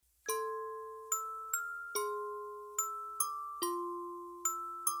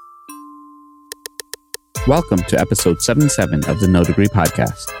Welcome to episode 77 of the No Degree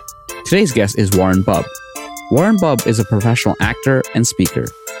podcast. Today's guest is Warren Bubb. Warren Bubb is a professional actor and speaker.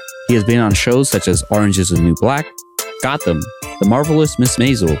 He has been on shows such as Orange is the New Black, Gotham, The Marvelous Miss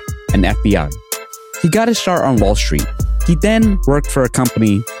Maisel, and FBI. He got his start on Wall Street. He then worked for a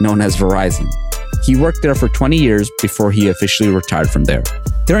company known as Verizon. He worked there for 20 years before he officially retired from there.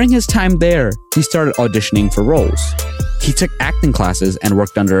 During his time there, he started auditioning for roles. He took acting classes and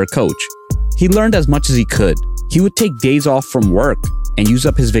worked under a coach. He learned as much as he could. He would take days off from work and use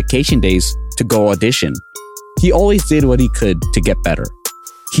up his vacation days to go audition. He always did what he could to get better.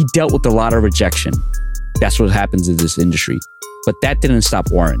 He dealt with a lot of rejection. That's what happens in this industry. But that didn't stop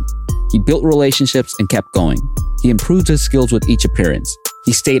Warren. He built relationships and kept going. He improved his skills with each appearance.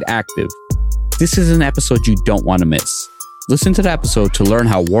 He stayed active. This is an episode you don't want to miss. Listen to the episode to learn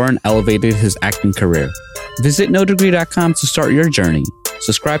how Warren elevated his acting career. Visit nodegree.com to start your journey.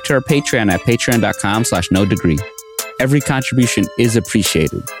 Subscribe to our Patreon at patreon.com/nodegree. Every contribution is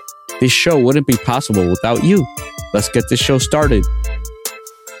appreciated. This show wouldn't be possible without you. Let's get this show started.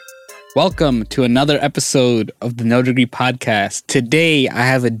 Welcome to another episode of the No Degree podcast. Today, I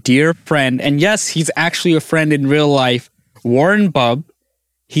have a dear friend, and yes, he's actually a friend in real life, Warren Bubb.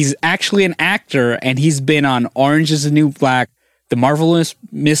 He's actually an actor, and he's been on Orange is the New Black, The Marvelous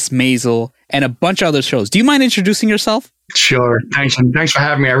Miss Maisel, and a bunch of other shows. Do you mind introducing yourself? Sure. Thanks for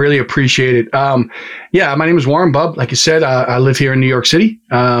having me. I really appreciate it. My name is Warren Bubb. Like you said, I live here in New York City.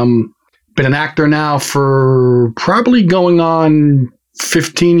 Been an actor now for probably going on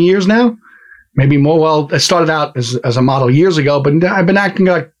 15 years now, maybe more. Well, I started out as a model years ago, but I've been acting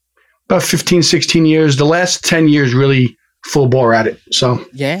like about 15, 16 years. The last 10 years really full bore at it. So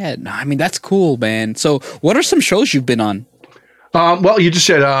yeah, no, I mean, that's cool, man. So what are some shows you've been on? Well, you just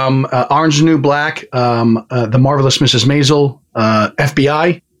said Orange is the New Black, The Marvelous Mrs. Maisel,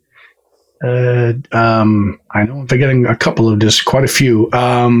 FBI. I know I'm forgetting a couple of this, quite a few.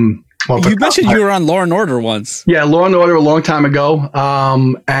 You mentioned you were on Law & Order once. Yeah, Law & Order a long time ago.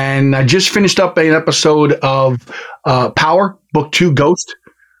 And I just finished up an episode of Power, Book 2, Ghost,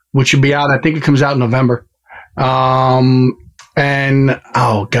 which should be out. I think it comes out in November. And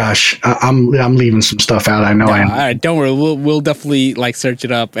oh gosh, I'm leaving some stuff out. I know. No, all right, don't worry. We'll definitely search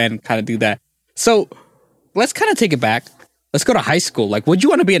it up and kind of do that. So let's kind of take it back. Let's go to high school. What'd you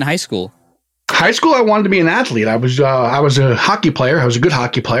want to be in high school? High school, I wanted to be an athlete. I was a hockey player. I was a good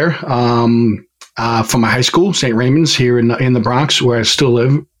hockey player. From my high school, St. Raymond's here in the Bronx, where I still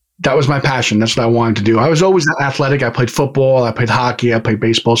live. That was my passion. That's what I wanted to do. I was always athletic. I played football. I played hockey. I played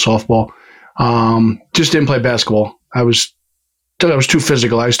baseball, softball. Just didn't play basketball. I was too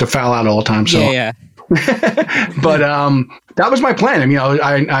physical. I used to foul out all the time. So yeah. But that was my plan. I mean,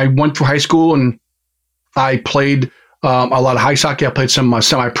 I went through high school and I played a lot of ice hockey. I played some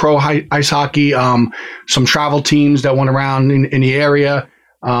semi-pro ice hockey, some travel teams that went around in the area,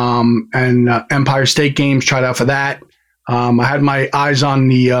 and Empire State Games, tried out for that. I had my eyes on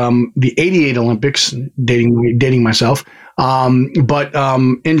the 88 Olympics, dating myself. But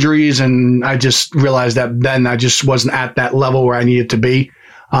injuries, and I just realized that then I just wasn't at that level where I needed to be.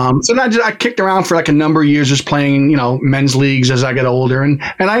 So then I kicked around for a number of years, just playing, men's leagues as I got older, and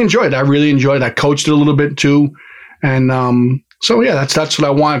I enjoyed it. I really enjoyed it. I coached it a little bit too. And so yeah, that's what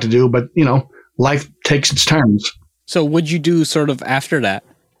I wanted to do. But life takes its turns. So what'd you do sort of after that?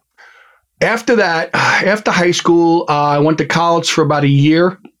 After that, after high school, I went to college for about a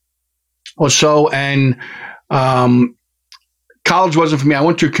year or so, and college wasn't for me. I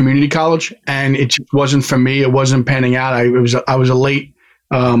went to a community college, and it just wasn't for me. It wasn't panning out. I was a late,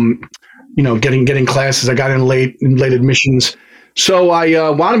 getting classes. I got in late admissions, so I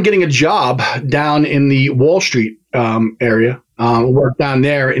wound up getting a job down in the Wall Street area. Worked down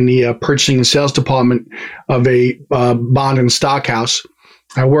there in the purchasing and sales department of a bond and stock house.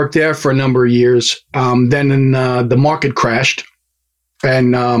 I worked there for a number of years. Then the market crashed,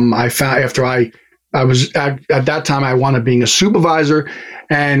 and I found after I was at that time, I wanted being a supervisor.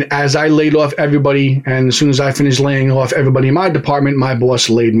 And as I laid off everybody, and as soon as I finished laying off everybody in my department, my boss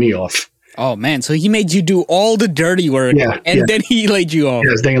laid me off. Oh, man. So he made you do all the dirty work, then he laid you off.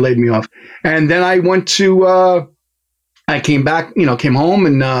 Yes, then he laid me off. And then I went to, I came back, came home,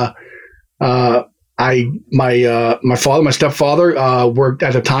 and my stepfather worked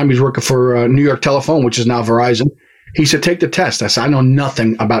at the time. He was working for New York Telephone, which is now Verizon. He said, take the test. I said, I know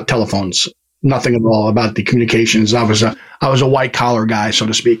nothing about telephones. Nothing at all about the communications. I was a white collar guy, so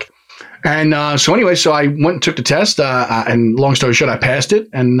to speak. And so I went and took the test. And long story short, I passed it.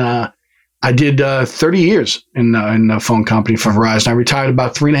 And I did 30 years in the phone company for Verizon. I retired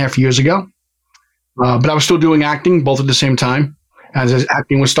about 3.5 years ago. But I was still doing acting both at the same time. As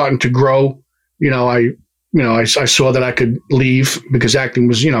acting was starting to grow, I I saw that I could leave because acting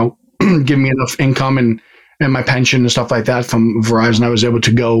was, giving me enough income and my pension and stuff like that from Verizon. I was able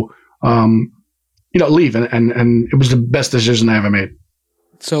to go, leave. And it was the best decision I ever made.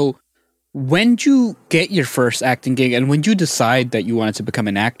 So when did you get your first acting gig and when did you decide that you wanted to become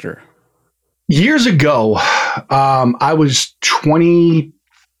an actor? Years ago, I was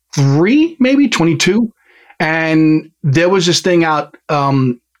 23, maybe 22. And there was this thing out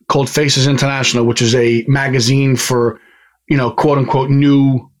called Faces International, which is a magazine for, quote unquote,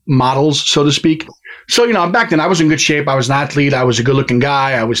 new models, so to speak. So, back then I was in good shape. I was an athlete. I was a good looking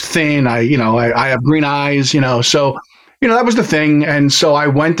guy. I was thin. I have green eyes, so, that was the thing. And so I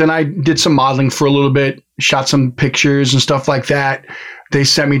went and I did some modeling for a little bit, shot some pictures and stuff like that. They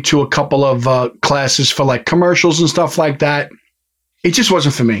sent me to a couple of classes for like commercials and stuff like that. It just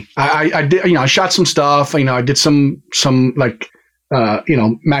wasn't for me. I did, I shot some stuff, I did some like,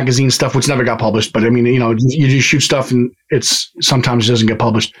 magazine stuff, which never got published. But I mean, you just shoot stuff and sometimes it doesn't get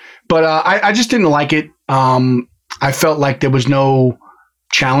published. But I just didn't like it. I felt like there was no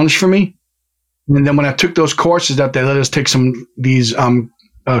challenge for me. And then when I took those courses that they let us take these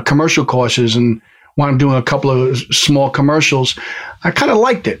commercial courses and when I'm doing a couple of small commercials, I kind of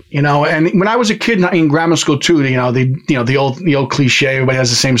liked it, And when I was a kid in grammar school too, the old cliche, everybody has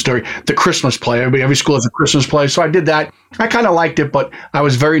the same story, the Christmas play. Every school has a Christmas play. So I did that. I kind of liked it, but I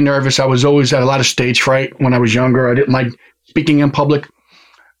was very nervous. I was always had a lot of stage fright when I was younger. I didn't like speaking in public.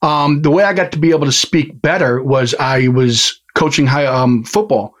 The way I got to be able to speak better was I was coaching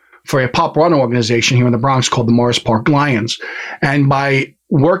football for a pop run organization here in the Bronx called the Morris Park Lions. And by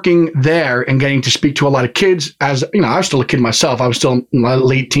working there and getting to speak to a lot of kids, as I was still a kid myself. I was still in my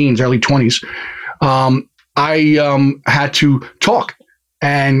late teens, early 20s. I had to talk,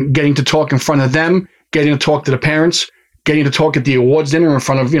 and getting to talk in front of them, getting to talk to the parents, getting to talk at the awards dinner in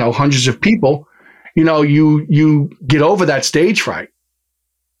front of hundreds of people. You get over that stage fright,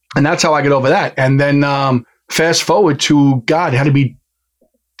 and that's how I get over that. And then fast forward to God, it had to be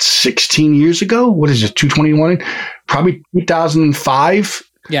 16 years ago. What is it? 221. Probably 2005,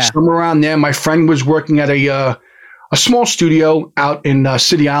 somewhere around there. My friend was working at a small studio out in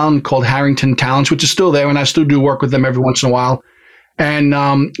City Island called Harrington Talents, which is still there, and I still do work with them every once in a while. And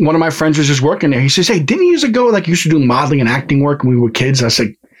one of my friends was just working there. He says, "Hey, didn't years ago, like you used to do modeling and acting work when we were kids?" I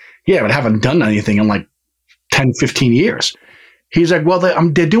said, "Yeah, but I haven't done anything in like 10, 15 years." He's like, "Well,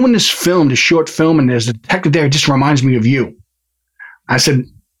 they're doing this short film, and there's a detective there. It just reminds me of you." I said,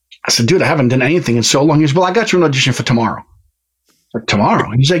 "Dude, I haven't done anything in so long." He says, "Well, I got you an audition for tomorrow." Like, tomorrow?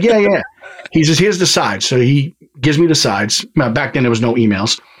 And he's like, yeah. He says, "Here's the sides." So he gives me the sides. Back then there was no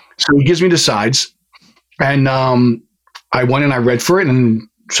emails. So he gives me the sides. And I went and I read for it, and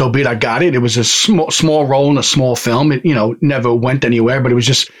so be it, I got it. It was a small role in a small film. It, never went anywhere, but it was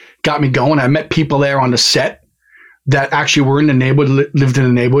just got me going. I met people there on the set that actually were in the neighborhood, lived in the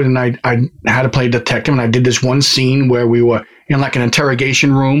neighborhood, and I had to play a detective, and I did this one scene where we were in like an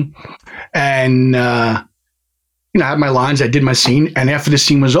interrogation room, and I had my lines, I did my scene, and after the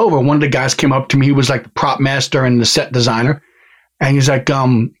scene was over, one of the guys came up to me. He was like the prop master and the set designer, and he's like,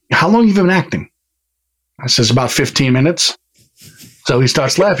 "How long have you been acting?" I says, "About 15 minutes." So he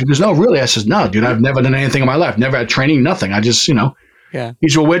starts laughing. He goes, "No, really?" I says, "No, dude, I've never done anything in my life. Never had training, nothing. I just, Yeah. He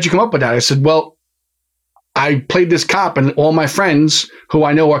said, "Well, where'd you come up with that?" I said, "Well, I played this cop, and all my friends who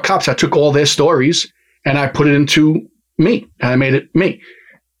I know are cops, I took all their stories and I put it into me, and I made it me."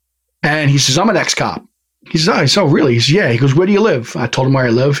 And he says, "I'm an ex-cop." He says, "Oh, really?" He says, "Yeah." He goes, "Where do you live?" I told him where I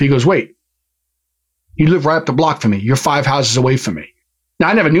live. He goes, "Wait, you live right up the block from me. You're 5 houses away from me." Now,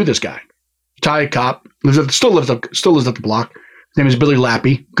 I never knew this guy. Retired cop, still lives up the block. His name is Billy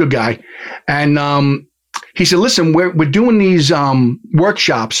Lappy, good guy. And he said, "Listen, we're doing these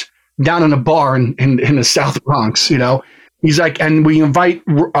workshops down in a bar in the South Bronx, He's like, and we invite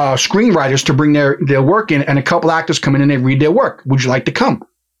screenwriters to bring their work in, and a couple actors come in and they read their work. Would you like to come?"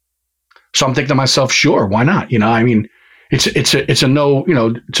 So I'm thinking to myself, sure, why not? I mean, it's a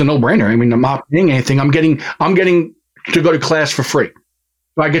no-brainer. I mean, I'm not paying anything. I'm getting to go to class for free.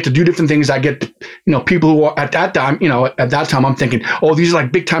 So I get to do different things. I get, people who are at that time, I'm thinking, oh, these are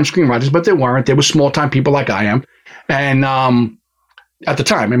like big time screenwriters, but they weren't. They were small time people like I am. And at the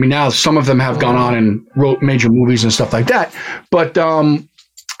time, I mean, now some of them have gone on and wrote major movies and stuff like that. But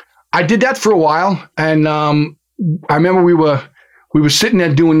I did that for a while. And I remember we were sitting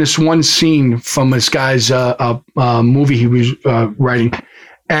there doing this one scene from this guy's movie he was writing.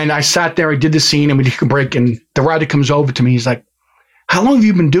 And I sat there, I did the scene, and we took a break, and the writer comes over to me. He's like, "How long have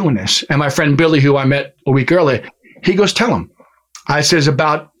you been doing this?" And my friend Billy, who I met a week earlier, he goes, "Tell him." I says,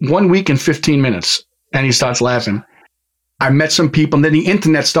 "About 1 week and 15 minutes. And he starts laughing. I met some people, and then the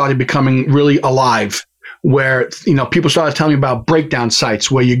internet started becoming really alive, where, people started telling me about breakdown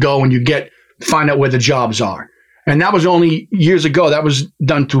sites where you go and find out where the jobs are. And that was only years ago. That was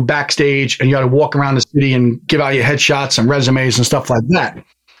done through Backstage, and you had to walk around the city and give out your headshots and resumes and stuff like that.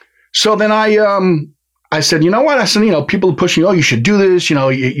 So then I said, you know what? I said, people are pushing, oh, you should do this. You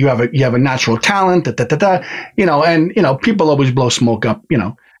have a natural talent, and people always blow smoke up,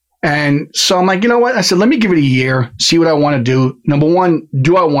 And so I'm like, you know what? I said, let me give it a year, see what I want to do. Number one,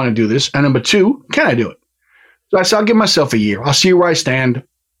 do I want to do this? And number two, can I do it? So I said, I'll give myself a year. I'll see where I stand.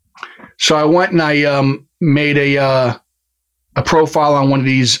 So I went and I made a profile on one of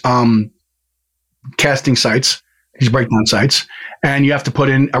these casting sites, these breakdown sites, and you have to put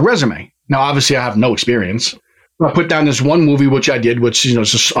in a resume. Now, obviously, I have no experience. I put down this one movie, which I did, which is a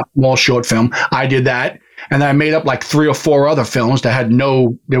small short film. I did that. And then I made up like 3 or 4 other films that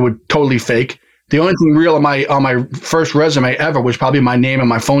they were totally fake. The only thing real on my first resume ever was probably my name and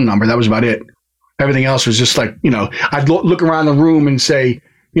my phone number. That was about it. Everything else was just like, I'd look around the room and say,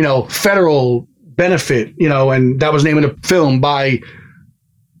 federal benefit, and that was the name of the film by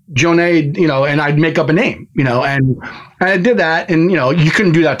Jonah, and I'd make up a name, and I did that. And, you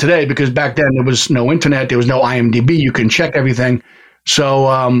couldn't do that today because back then there was no internet. There was no IMDb. You can check everything. So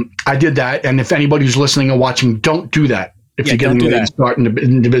I did that. And if anybody who's listening or watching, don't do that. If you're getting ready to start in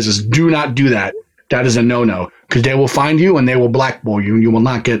the business, do not do that. That is a no-no because they will find you and they will blackball you and you will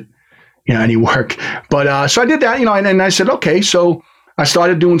not get, any work. But so I did that, and I said, okay. So I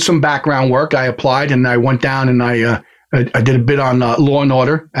started doing some background work. I applied and I went down and I did a bit on Law and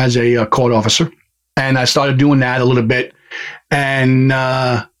Order as a court officer. And I started doing that a little bit and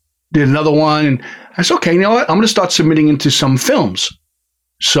did another one. And I said, okay, you know what? I'm going to start submitting into some films.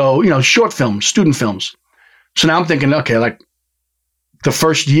 So, short films, student films. So now I'm thinking, okay, like the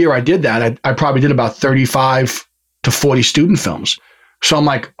first year I did that, I probably did about 35 to 40 student films. So I'm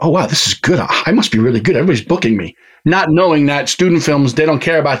like, oh, wow, this is good. I must be really good. Everybody's booking me. Not knowing that student films, they don't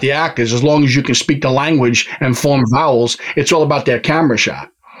care about the actors. As long as you can speak the language and form vowels, it's all about their camera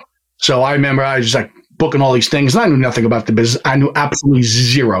shot. So I remember I was just like booking all these things. And I knew nothing about the business. I knew absolutely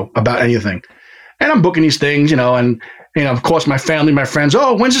zero about anything. And I'm booking these things, and of course, my family, my friends,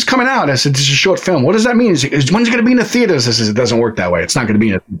 oh, when's this coming out? I said, this is a short film. What does that mean? When's it going to be in the theaters? I said, it doesn't work that way. It's not going to be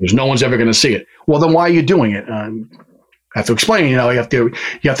in the theaters. No one's ever going to see it. Well, then why are you doing it? I have to explain, you have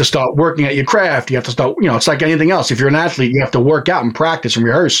to start working at your craft. You have to start, it's like anything else. If you're an athlete, you have to work out and practice and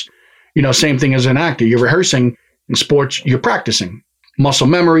rehearse. Same thing as an actor. You're rehearsing in sports, you're practicing. Muscle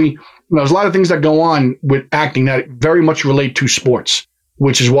memory. There's a lot of things that go on with acting that very much relate to sports,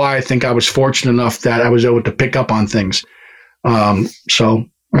 which is why I think I was fortunate enough that I was able to pick up on things. And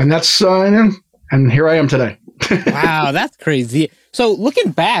that's, and here I am today. Wow, that's crazy. So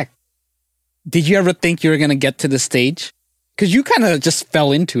looking back, did you ever think you were going to get to the stage? Because you kind of just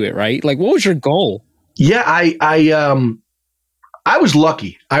fell into it, right? Like, what was your goal? Yeah, I was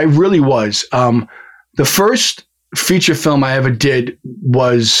lucky. I really was. The first feature film I ever did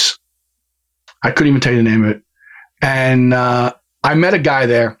was, I couldn't even tell you the name of it. And I met a guy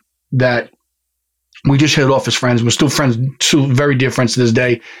there that we just hit it off as friends. We're still friends, still very dear friends to this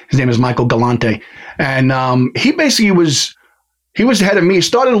day. His name is Michael Galante. And he basically was ahead of me. He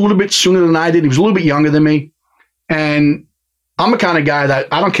started a little bit sooner than I did. He was a little bit younger than me. And I'm the kind of guy that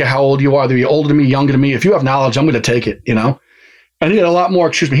I don't care how old you are, whether you're older than me, younger than me. If you have knowledge, I'm going to take it, And he had a lot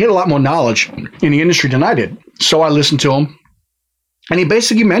more knowledge in the industry than I did. So I listened to him. And he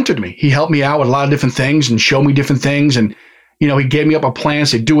basically mentored me. He helped me out with a lot of different things and showed me different things. And, he gave me up a plan,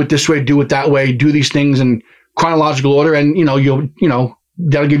 said, do it this way, do it that way, do these things in chronological order. And,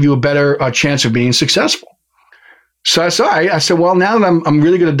 that'll give you a better chance of being successful. So I said, well, now that I'm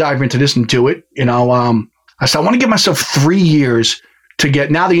really going to dive into this and do it, I said, I want to give myself 3 years to get,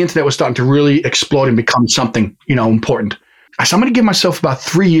 now the internet was starting to really explode and become something, important. I said, I'm going to give myself about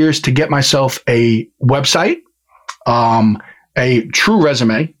 3 years to get myself a website, a true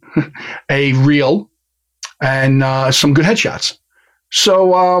resume, a reel, and some good headshots.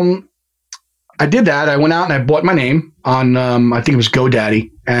 So I did that. I went out and I bought my name on, I think it was GoDaddy,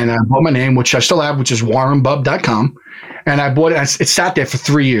 and I bought my name, which I still have, which is warrenbub.com. And I bought it. It sat there for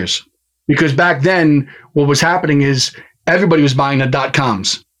 3 years because back then what was happening is everybody was buying the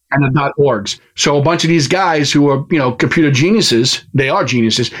 .coms and the .orgs. So a bunch of these guys who are, computer geniuses, they are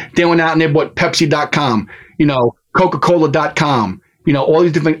geniuses. They went out and they bought Pepsi.com, Coca-Cola.com, all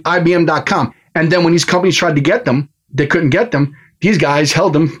these different IBM.com. And then when these companies tried to get them, they couldn't get them. These guys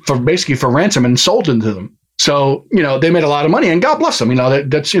held them for ransom and sold them to them. So, they made a lot of money and God bless them.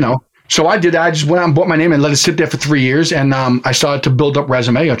 That's. So I did that. I just went out and bought my name and let it sit there for 3 years. And I started to build up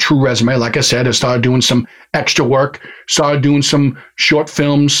a true resume. Like I said, I started doing some extra work, started doing some short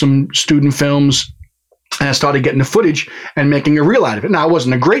films, some student films. And I started getting the footage and making a reel out of it. Now, it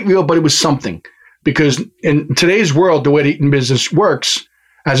wasn't a great reel, but it was something. Because in today's world, the way the eating business works,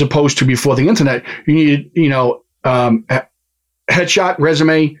 as opposed to before the internet, you need, a headshot,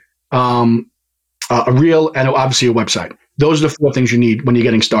 resume, a reel, and obviously a website. Those are the 4 things you need when you're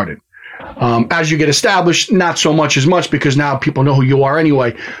getting started. As you get established, not so much as much, because now people know who you are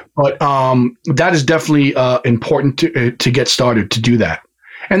anyway. But that is definitely important to get started to do that.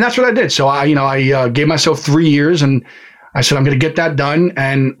 And that's what I did. So I gave myself 3 years, and I said, I'm going to get that done.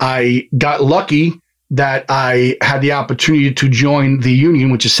 And I got lucky that I had the opportunity to join the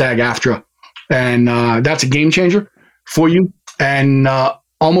union, which is SAG-AFTRA. And that's a game changer for you. And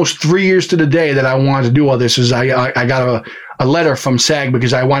almost 3 years to the day that I wanted to do all this is I got a letter from SAG,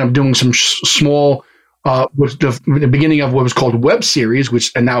 because I wound up doing some small, with the beginning of what was called web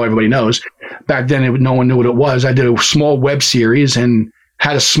series, and now everybody knows. Back then, no one knew what it was. I did a small web series and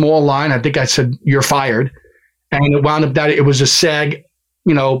had a small line. I think I said, "You're fired." And it wound up that it was a SAG,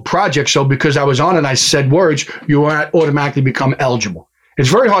 project. So because I was on it, I said words, you automatically become eligible. It's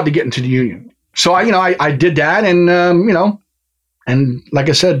very hard to get into the union. So I did that, and and like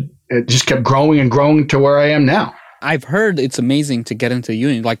I said, it just kept growing and growing to where I am now. I've heard it's amazing to get into a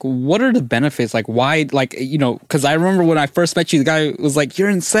union. Like, what are the benefits? Like, why? Like, because I remember when I first met you, the guy was like, "You're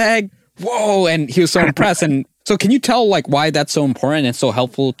in SAG, whoa!" And he was so impressed. And so, can you tell why that's so important and so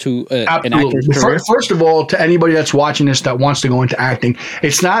helpful to an actor's career? First of all, to anybody that's watching this that wants to go into acting,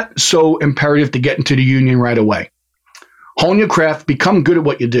 it's not so imperative to get into the union right away. Hone your craft, become good at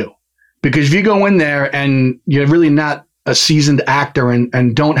what you do. Because if you go in there and you're really not a seasoned actor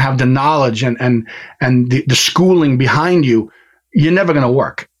and don't have the knowledge and the schooling behind you, you're never going to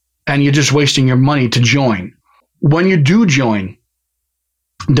work. And you're just wasting your money to join. When you do join,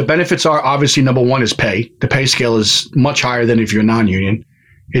 the benefits are obviously, number one is pay. The pay scale is much higher than if you're non-union.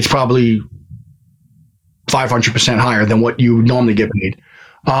 It's probably 500% higher than what you normally get paid.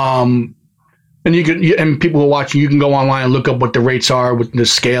 And and people who are watching, you can go online and look up what the rates are with the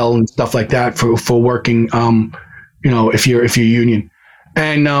scale and stuff like that for working. If you're union,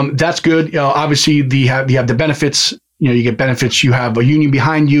 and that's good. Obviously, you have the benefits. You get benefits. You have a union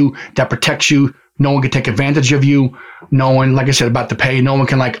behind you that protects you. No one can take advantage of you. No one, like I said about the pay, no one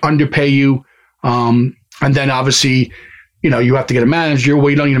can underpay you. And then obviously, you have to get a manager.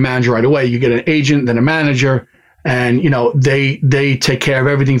 Well, you don't need a manager right away. You get an agent, then a manager, and they take care of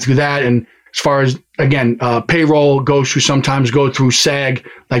everything through that. And as far as payroll sometimes go through SAG.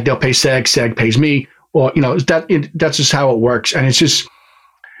 Like they'll pay SAG, SAG pays me. Or, that's just how it works. And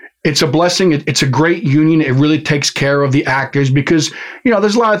it's a blessing. It's a great union. It really takes care of the actors because,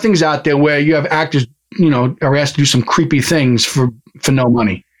 there's a lot of things out there where you have actors, are asked to do some creepy things for no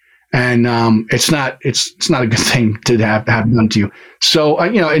money. And it's not a good thing to have done to you. So,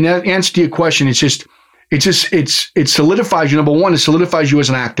 in answer to your question, it solidifies you. Number one, it solidifies you as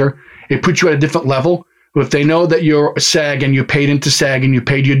an actor. It puts you at a different level. If they know that you're a SAG and you're paid into SAG and you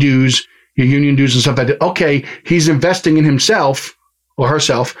paid your dues, your union dues and stuff like that. Okay, he's investing in himself or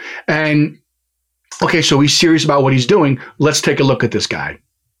herself. And okay, so he's serious about what he's doing. Let's take a look at this guy.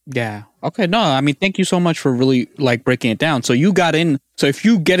 Yeah. Okay. No, I mean, thank you so much for really breaking it down. So you got in. So if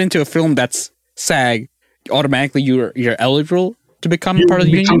you get into a film that's SAG, automatically you're eligible to become part of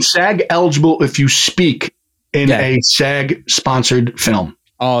the union? You become SAG eligible if you speak in a SAG sponsored film.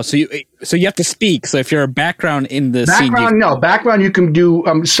 Oh, so you have to speak. So if you're a background in the scene, background you can do.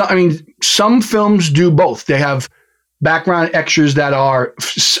 Some films do both. They have background extras that are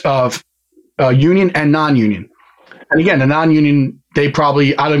union and non-union. And again, the non-union, they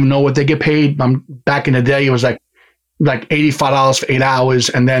probably, I don't even know what they get paid. Back in the day, it was like $85 for 8 hours,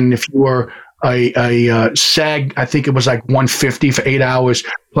 and then if you were a SAG, I think it was like $150 for 8 hours.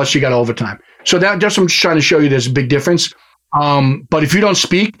 Plus, you got overtime. So I'm just trying to show you there's a big difference. But if you don't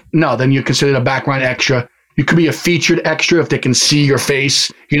speak, no, then you're considered a background extra. You could be a featured extra if they can see your face.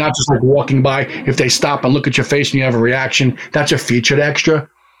 You're not just walking by. If they stop and look at your face and you have a reaction, that's a featured extra.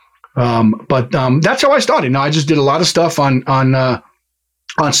 But that's how I started. Now I just did a lot of stuff on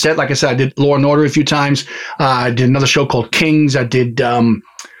set. Like I said, I did Law and Order a few times. I did another show called Kings. I did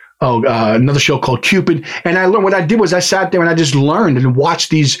another show called Cupid. And I learned, what I did was I sat there and I just learned and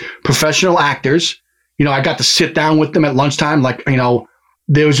watched these professional actors. I got to sit down with them at lunchtime.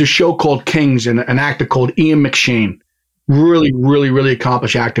 There was a show called Kings and an actor called Ian McShane. Really, really, really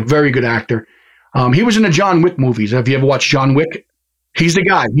accomplished actor. Very good actor. He was in the John Wick movies. Have you ever watched John Wick? He's the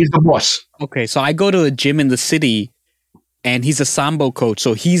guy. He's the boss. Okay, so I go to a gym in the city, and he's a Sambo coach.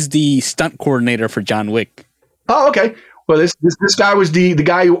 So he's the stunt coordinator for John Wick. Oh, okay. Well, this guy was the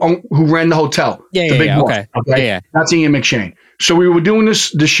guy who ran the hotel. The big boss. Okay. Yeah. That's Ian McShane. So we were doing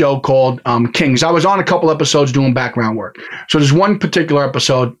this show called Kings. I was on a couple episodes doing background work. So there's one particular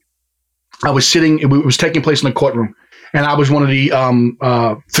episode I was sitting, it was taking place in the courtroom, and I was one of the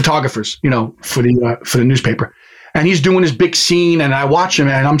photographers, for the newspaper. And he's doing this big scene, and I watch him,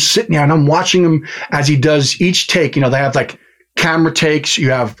 and I'm sitting there, and I'm watching him as he does each take. They have like camera takes, you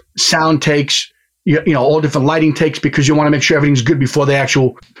have sound takes, all different lighting takes, because you want to make sure everything's good before the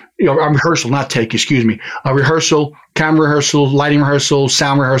actual, rehearsal, not take, excuse me. A rehearsal, camera rehearsal, lighting rehearsal,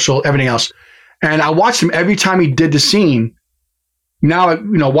 sound rehearsal, everything else. And I watched him every time he did the scene. Now,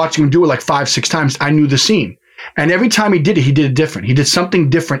 watching him do it like 5-6 times, I knew the scene. And every time he did it different. He did something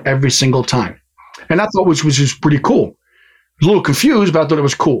different every single time. And I thought was just pretty cool. I was a little confused, but I thought it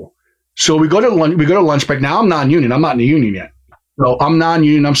was cool. So we go to lunch break. Now I'm non-union. I'm not in the union yet. So I'm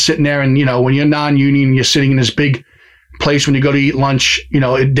non-union. I'm sitting there, and, when you're non-union, you're sitting in this big place when you go to eat lunch,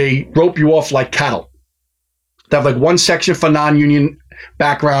 they rope you off like cattle. They have like one section for non-union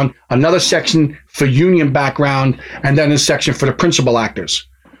background, another section for union background, and then a section for the principal actors,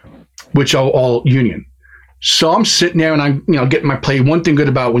 which are all union. So I'm sitting there, and I'm, getting my plate. One thing good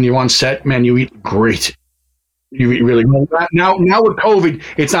about when you're on set, man, you eat great. You eat really well. Now with COVID,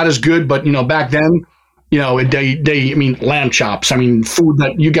 it's not as good, but back then, lamb chops.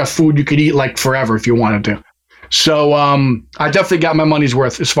 Food you could eat like forever if you wanted to. So I definitely got my money's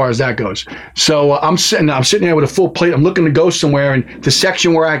worth as far as that goes. So I'm sitting there with a full plate. I'm looking to go somewhere, and the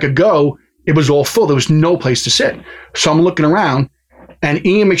section where I could go, it was all full. There was no place to sit. So I'm looking around, and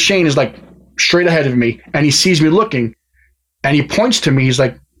Ian McShane is like straight ahead of me, and he sees me looking, and he points to me. He's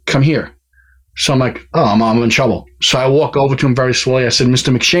like, "Come here." So I'm like, "Oh, I'm in trouble." So I walk over to him very slowly. I said,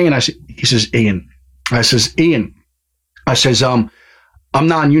 "Mr. McShane." He says, "Ian." I says, "Ian." I says, "I'm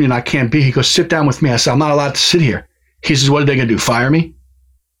non-union. I can't be." He goes, "Sit down with me." I said, "I'm not allowed to sit here." He says, "What are they going to do? Fire me?"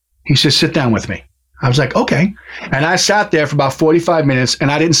 He says, "Sit down with me." I was like, "Okay." And I sat there for about 45 minutes, and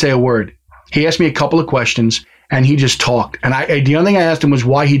I didn't say a word. He asked me a couple of questions, and he just talked. And the only thing I asked him was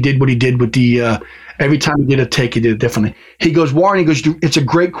why he did what he did with the, every time he did a take, he did it differently. He goes, "Warren," he goes, "it's a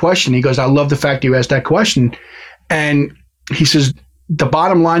great question." He goes, "I love the fact you asked that question." And he says, "The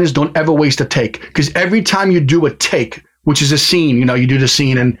bottom line is don't ever waste a take, because every time you do a take, which is a scene, you do the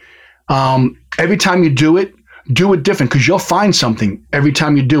scene, and every time you do it different, because you'll find something every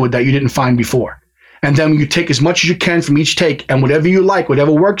time you do it that you didn't find before. And then you take as much as you can from each take, and whatever you like,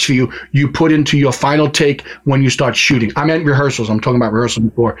 whatever works for you, you put into your final take when you start shooting." I meant rehearsals. I'm talking about rehearsals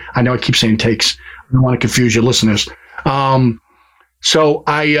before. I know I keep saying takes. I don't want to confuse your listeners. So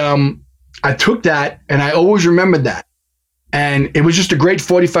I took that, and I always remembered that. And it was just a great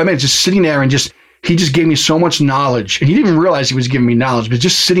 45 minutes, just sitting there, and he just gave me so much knowledge. And he didn't even realize he was giving me knowledge, but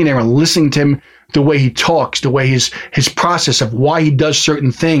just sitting there and listening to him, the way he talks, the way his process of why he does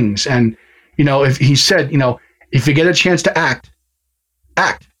certain things. And, if he said, if you get a chance to act,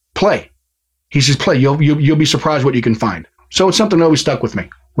 play. He says, play. You'll be surprised what you can find. So it's something that always stuck with me,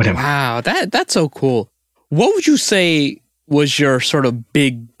 with him. Wow, that's so cool. What would you say was your sort of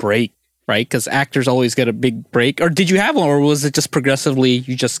big break? Right? Because actors always get a big break. Or did you have one, or was it just progressively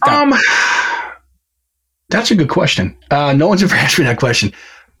you just got... That's a good question. No one's ever asked me that question.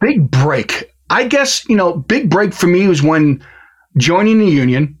 Big break. I guess, big break for me was when joining the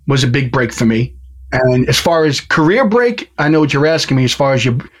union was a big break for me. And as far as career break, I know what you're asking me, as far as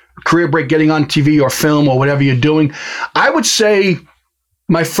your career break, getting on TV or film or whatever you're doing. I would say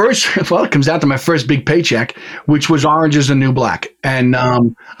my first, it comes down to my first big paycheck, which was Orange is the New Black. And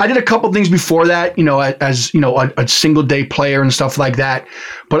I did a couple things before that, as a single day player and stuff like that.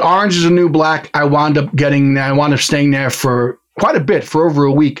 But Orange is the New Black, I wound up staying there for quite a bit, for over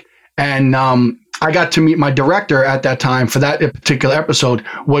a week. And I got to meet my director at that time for that particular episode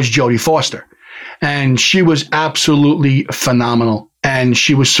was Jodie Foster. And she was absolutely phenomenal. And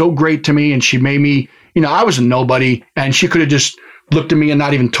she was so great to me. And she made me, I was a nobody. And she could have just looked at me and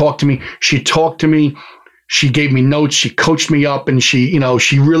not even talked to me. She talked to me. She gave me notes. She coached me up, and she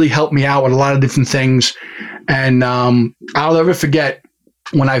really helped me out with a lot of different things. And I'll never forget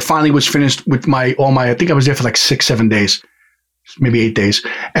when I finally was finished with I think I was there for like 6-7 days, maybe 8 days.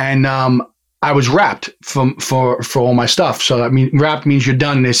 And I was wrapped for all my stuff. So, wrapped means you're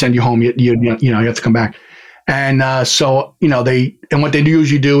done and they send you home. You have to come back. And so, what they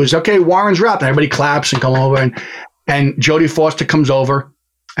usually do is, okay, Warren's wrapped. And everybody claps and come over. And Jodie Foster comes over,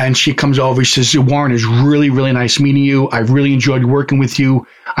 and she says, "Warren, it's really, really nice meeting you. I've really enjoyed working with you.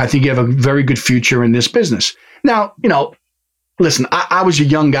 I think you have a very good future in this business." Now, listen, I was a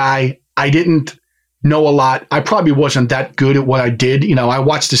young guy. I didn't know a lot. I probably wasn't that good at what I did. I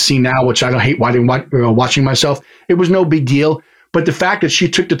watched the scene now, which I don't hate watching myself. It was no big deal. But the fact that she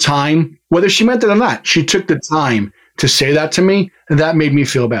took the time, whether she meant it or not, she took the time to say that to me, and that made me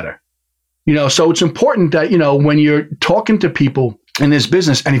feel better. So it's important that, when you're talking to people in this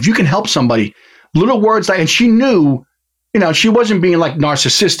business, and if you can help somebody, little words and she knew, she wasn't being like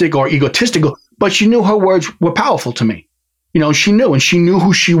narcissistic or egotistical, but she knew her words were powerful to me. She knew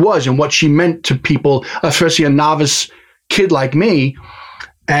who she was and what she meant to people, especially a novice kid like me.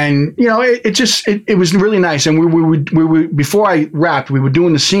 And, it was really nice. And we before I rapped, we were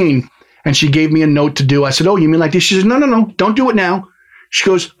doing the scene and she gave me a note to do. I said, "Oh, you mean like this?" She said, No, don't do it now. She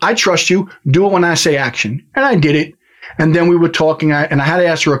goes, "I trust you. Do it when I say action." And I did it. And then we were talking, and I had to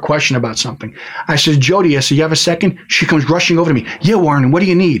ask her a question about something. I said, "Jodie," I said, "You have a second?" She comes rushing over to me. "Yeah, Warren, what do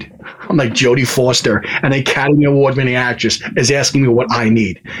you need?" I'm like, Jodie Foster, an Academy Award-winning actress, is asking me what I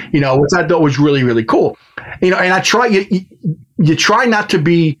need. Which I thought was really, really cool. And I try, you try not to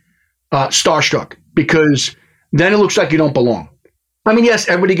be starstruck, because then it looks like you don't belong. I mean, yes,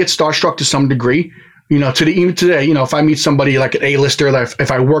 everybody gets starstruck to some degree. Even today, if I meet somebody like an A-lister,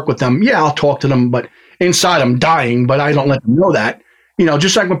 if I work with them, yeah, I'll talk to them, but inside I'm dying, but I don't let them know that.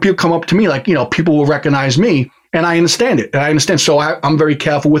 Just like when people come up to me, like, people will recognize me, and I understand it. So I'm very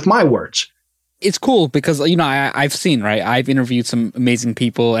careful with my words. It's cool because, I've seen, right? I've interviewed some amazing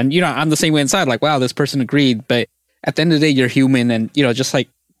people, and, I'm the same way inside, like, wow, this person agreed. But at the end of the day, you're human, and, just like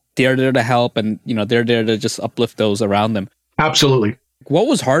they're there to help, and, they're there to just uplift those around them. Absolutely. What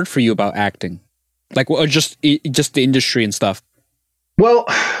was hard for you about acting? Like, or just the industry and stuff? Well,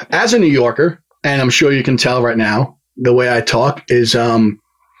 as a New Yorker, and I'm sure you can tell right now, the way I talk is, I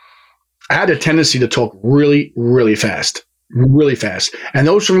had a tendency to talk really, really fast. And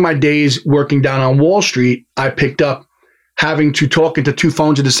those were my days working down on Wall Street. I picked up having to talk into two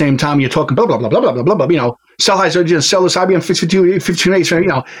phones at the same time. You're talking blah, blah, blah, blah, blah, blah, blah, sell high, sell this IBM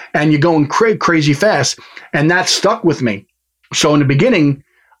 52, and you're going crazy fast. And that stuck with me. So in the beginning,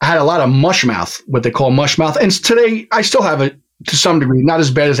 I had a lot of mush mouth, what they call mush mouth. And today I still have it to some degree, not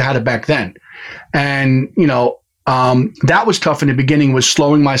as bad as I had it back then. And, that was tough in the beginning, was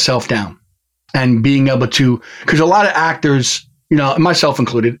slowing myself down and being able to, because a lot of actors, myself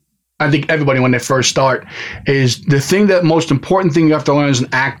included, I think everybody when they first start, is the most important thing you have to learn as an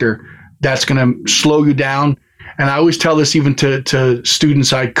actor that's going to slow you down. And I always tell this even to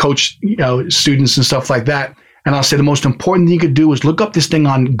students. I coach, students and stuff like that. And I'll say the most important thing you could do is look up this thing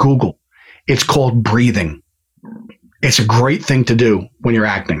on Google. It's called breathing. It's a great thing to do when you're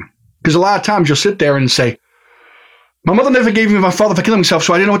acting. Because a lot of times you'll sit there and say, "My mother never gave me my father for killing himself,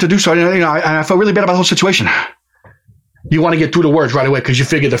 so I didn't know what to do. So I felt really bad about the whole situation." You want to get through the words right away because you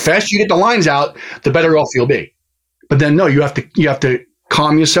figure the faster you get the lines out, the better off you'll be. But then no, you have to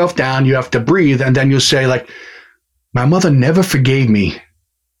calm yourself down. You have to breathe, and then you'll say like, "My mother never forgave me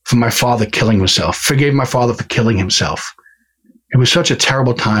for my father killing himself. Forgave my father for killing himself. It was such a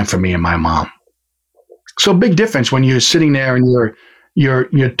terrible time for me and my mom." So big difference when you're sitting there and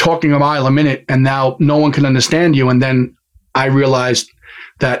you're talking a mile a minute, and now no one can understand you. And then I realized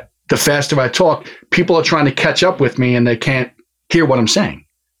that the faster I talk, people are trying to catch up with me and they can't hear what I'm saying.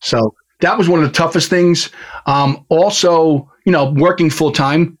 So that was one of the toughest things. Also, working full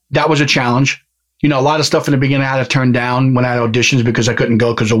time, that was a challenge. A lot of stuff in the beginning I had to turn down when I had auditions because I couldn't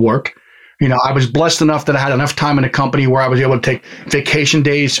go because of work. I was blessed enough that I had enough time in the company where I was able to take vacation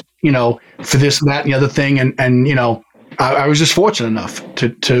days, for this and that and the other thing. And I was just fortunate enough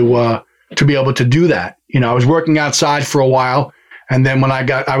to be able to do that. I was working outside for a while. And then when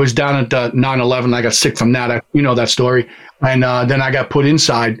I was down at 9/11, I got sick from that. That story. And then I got put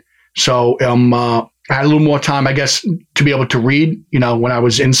inside. So I had a little more time, I guess, to be able to read, when I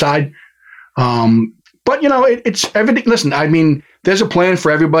was inside. But it's everything. Listen, I mean, there's a plan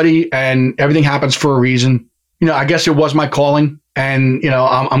for everybody and everything happens for a reason. I guess it was my calling, and,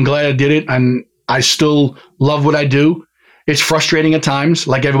 I'm glad I did it, and I still love what I do. It's frustrating at times,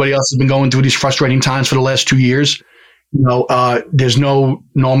 like everybody else has been going through these frustrating times for the last 2 years. There's no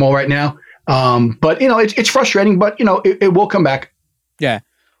normal right now. But it's frustrating, but it will come back. Yeah.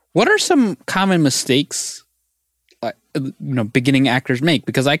 What are some common mistakes beginning actors make?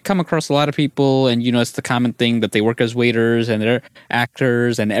 Because I come across a lot of people, and it's the common thing that they work as waiters and they're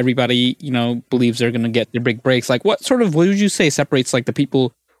actors, and everybody believes they're going to get their big breaks. Like, what would you say separates like the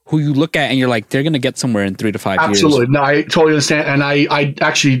people who you look at and you're like, they're going to get somewhere in 3 to 5 years? Absolutely. No, I totally understand. And I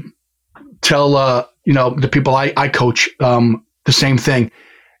actually tell the people I coach the same thing,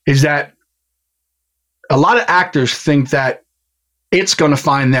 is that a lot of actors think that it's going to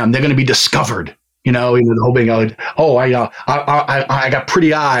find them. They're going to be discovered. Hoping, I got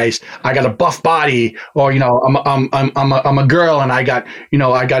pretty eyes, I got a buff body, or I'm a girl and I got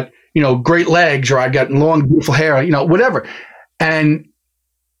great legs, or I got long beautiful hair, whatever. And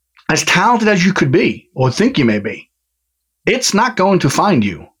as talented as you could be or think you may be, it's not going to find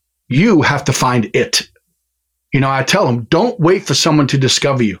you. You have to find it. I tell them, don't wait for someone to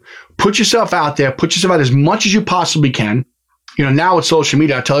discover you. Put yourself out there. Put yourself out as much as you possibly can. Now with social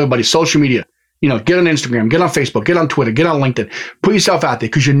media, I tell everybody, social media, get on Instagram, get on Facebook, get on Twitter, get on LinkedIn. Put yourself out there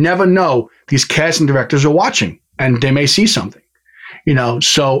because you never know these casting directors are watching and they may see something.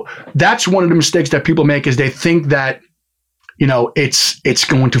 So that's one of the mistakes that people make is they think that, it's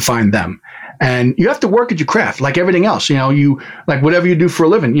going to find them. And you have to work at your craft like everything else. You like whatever you do for a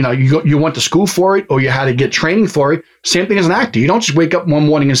living, you went to school for it or you had to get training for it. Same thing as an actor. You don't just wake up one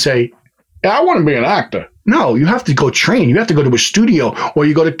morning and say, yeah, I want to be an actor. No, you have to go train. You have to go to a studio or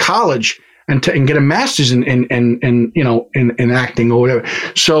you go to college and get a master's in acting or whatever.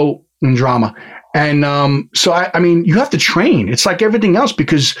 So in drama. And so I mean, you have to train. It's like everything else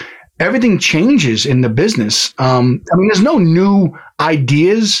because everything changes in the business. I mean, there's no new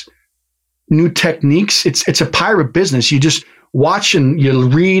ideas, new techniques. It's a pirate business. You just watch and you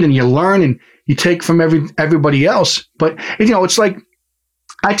read and you learn and you take from everybody else. But it's like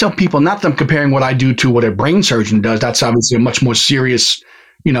I tell people, not that I'm comparing what I do to what a brain surgeon does. That's obviously a much more serious,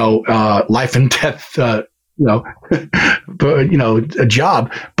 life and death, a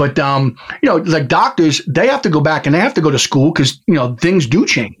job. But like doctors, they have to go back and they have to go to school because things do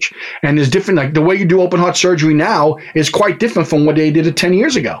change. And there's different. Like the way you do open heart surgery now is quite different from what they did it 10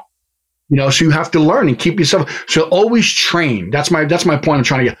 years ago. So you have to learn and keep yourself. So always train. That's my point I'm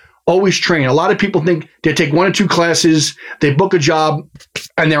trying to get. Always train. A lot of people think they take 1 or 2 classes, they book a job,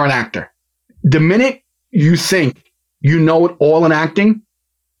 and they're an actor. The minute you think you know it all in acting,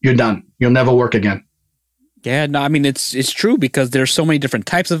 you're done. You'll never work again. Yeah, no, I mean, it's true because there's so many different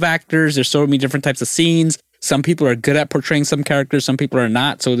types of actors. There's so many different types of scenes. Some people are good at portraying some characters. Some people are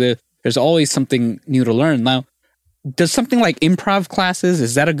not. So there's always something new to learn. Now, does something like improv classes,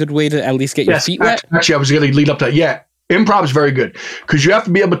 is that a good way to at least get your feet wet? Actually, I was going to lead up to that. Yeah, improv is very good because you have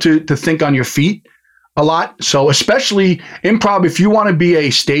to be able to think on your feet a lot. So especially improv, if you want to be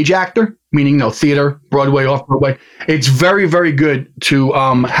a stage actor, meaning theater, Broadway, off-Broadway, it's very, very good to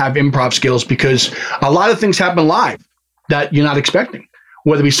have improv skills because a lot of things happen live that you're not expecting,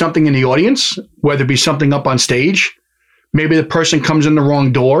 whether it be something in the audience, whether it be something up on stage. Maybe the person comes in the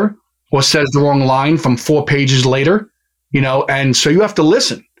wrong door or says the wrong line from 4 pages later, and so you have to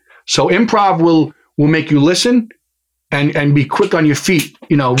listen. So improv will make you listen and be quick on your feet,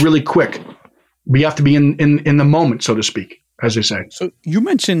 really quick. But you have to be in the moment, so to speak, as they say. So you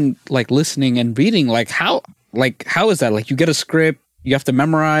mentioned like listening and reading. How is that? Like you get a script, you have to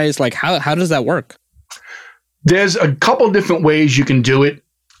memorize. Like how does that work? There's a couple different ways you can do it.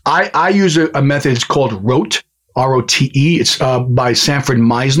 I use a method. It's called ROTE, R-O-T-E. It's by Sanford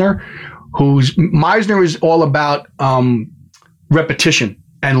Meisner. Meisner is all about repetition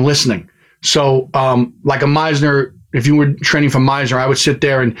and listening. So like a Meisner, if you were training for Meisner, I would sit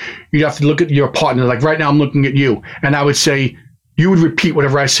there and you'd have to look at your partner. Like right now I'm looking at you and I would say, you would repeat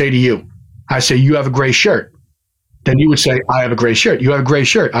whatever I say to you. I say, you have a gray shirt. Then you would say, I have a gray shirt. You have a gray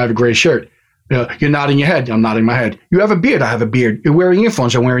shirt. I have a gray shirt. You're nodding your head. I'm nodding my head. You have a beard. I have a beard. You're wearing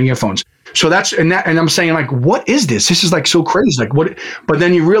earphones. I'm wearing earphones. So and I'm saying like, what is this? This is like so crazy. Like what? But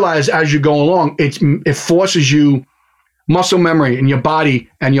then you realize as you go along, it forces you muscle memory in your body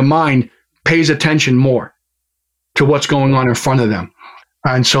and your mind pays attention more to what's going on in front of them.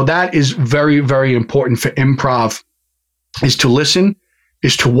 And so that is very, very important for improv, is to listen,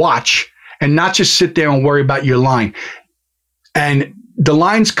 is to watch, and not just sit there and worry about your line. And the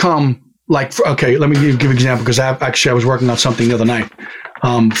lines come like, okay, let me give an example because I was working on something the other night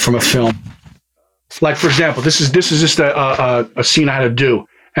from a film. Like, for example, this is just a scene I had to do.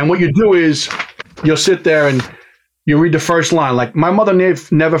 And what you do is you'll sit there and you read the first line, like, my mother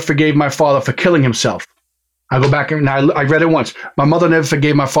never forgave my father for killing himself. I go back and I read it once. My mother never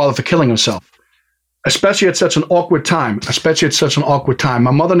forgave my father for killing himself, especially at such an awkward time. Especially at such an awkward time.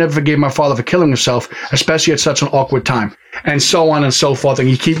 My mother never forgave my father for killing himself, especially at such an awkward time, and so on and so forth. And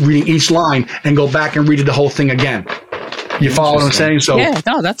you keep reading each line and go back and read the whole thing again. You follow what I'm saying? So yeah,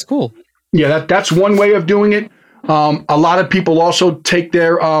 no, that's cool. Yeah, that's one way of doing it. A lot of people also take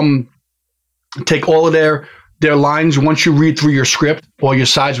take all of their lines once you read through your script or your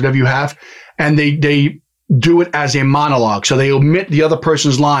sides, whatever you have, and they do it as a monologue. So they omit the other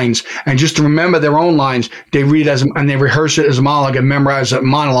person's lines, and just to remember their own lines, they read it and they rehearse it as a monologue and memorize a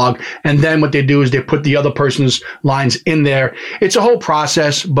monologue. And then what they do is they put the other person's lines in there. It's a whole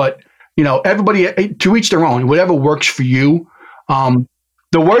process, but everybody, to each their own, whatever works for you.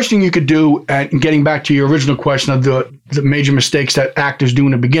 The worst thing you could do, and getting back to your original question of the major mistakes that actors do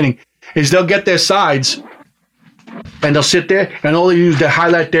in the beginning, is they'll get their sides and they'll sit there and all they do is they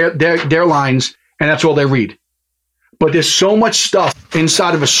highlight their lines, and that's all they read. But there's so much stuff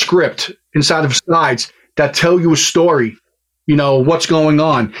inside of a script, inside of slides that tell you a story, what's going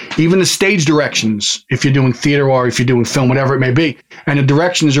on. Even the stage directions, if you're doing theater or if you're doing film, whatever it may be. And the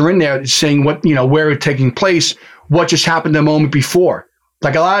directions are in there saying what, where it's taking place, what just happened the moment before.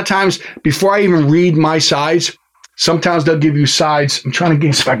 Like a lot of times before I even read my sides, sometimes they'll give you sides. I'm trying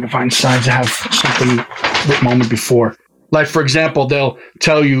to see if I can find sides that have something that moment before. Like, for example, they'll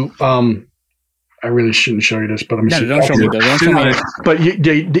tell you, I really shouldn't show you this, but I'm don't show me that. Don't show me that. But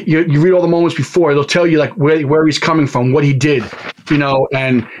you read all the moments before. They'll tell you like where he's coming from, what he did,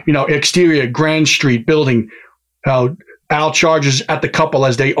 and exterior, Grand Street building. Al charges at the couple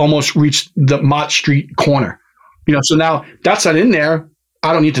as they almost reach the Mott Street corner. So now that's not in there.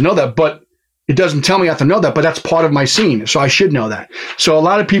 I don't need to know that, but it doesn't tell me I have to know that, but that's part of my scene. So I should know that. So a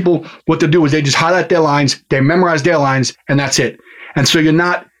lot of people, what they do is they just highlight their lines, they memorize their lines, and that's it. And so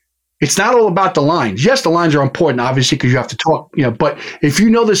it's not all about the lines. Yes, the lines are important, obviously, because you have to talk, but if you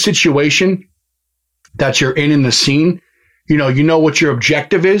know the situation that you're in the scene, you know what your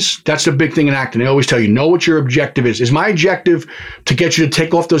objective is. That's the big thing in acting. They always tell you, know what your objective is. Is my objective to get you to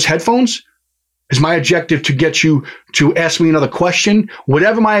take off those headphones? Is my objective to get you to ask me another question?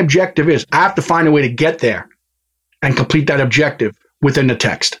 Whatever my objective is, I have to find a way to get there and complete that objective within the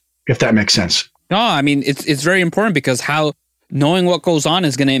text, if that makes sense. No, I mean, it's very important because knowing what goes on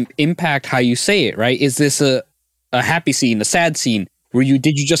is going to impact how you say it, right? Is this a happy scene, a sad scene?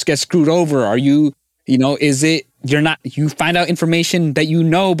 Did you just get screwed over? Are you, is it, you find out information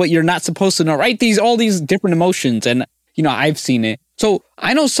that but you're not supposed to know, right? All these different emotions. And, I've seen it. So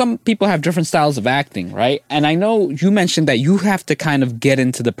I know some people have different styles of acting, right? And I know you mentioned that you have to kind of get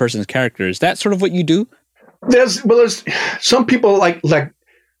into the person's character. Is that sort of what you do? There's some people like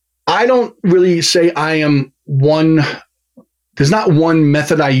I don't really say I am one. There's not one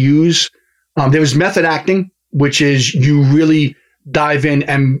method I use. There's method acting, which is you really dive in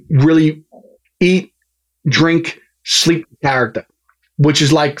and really eat, drink, sleep the character, which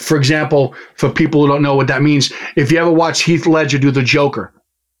is like, for example, for people who don't know what that means, if you ever watch Heath Ledger do the Joker,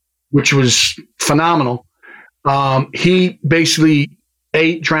 which was phenomenal, he basically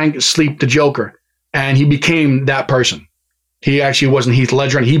ate, drank, sleep the Joker, and he became that person. He actually wasn't Heath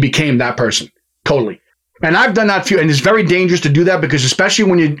Ledger, and he became that person totally. And I've done that and it's very dangerous to do that because especially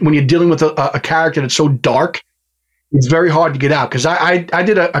when you're dealing with a character that's so dark, it's very hard to get out. Because I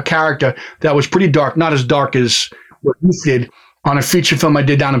did a character that was pretty dark, not as dark as what he did on a feature film I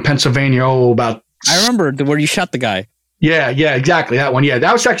did down in Pennsylvania. I remember where you shot the guy. Yeah, exactly that one. Yeah,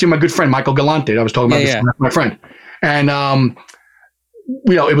 that was actually my good friend Michael Galante. I was talking about this. That's my friend, and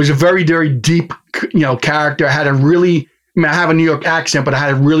it was a very, very deep character. I had a really. I have a New York accent, but I had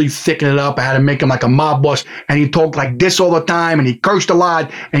to really thicken it up. I had to make him like a mob boss, and he talked like this all the time, and he cursed a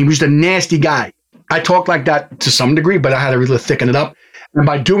lot, and he was a nasty guy. I talked like that to some degree, but I had to really thicken it up. And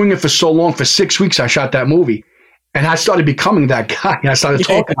by doing it for so long, for 6 weeks, I shot that movie, and I started becoming that guy. I started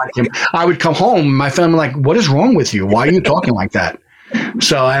talking like him. I would come home, and my family like, "What is wrong with you? Why are you talking like that?"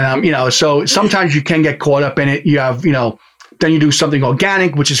 So, so sometimes you can get caught up in it. You have, then you do something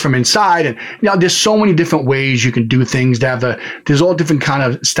organic, which is from inside. And there's so many different ways you can do things. There's all different kind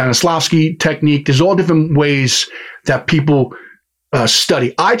of Stanislavski technique. There's all different ways that people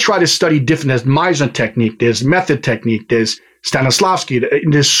study. I try to study different. There's Meisner technique. There's method technique. There's Stanislavski.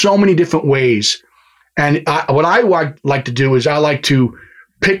 There's so many different ways. And what I like to do is I like to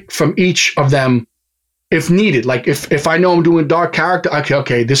pick from each of them if needed. Like if I know I'm doing a dark character,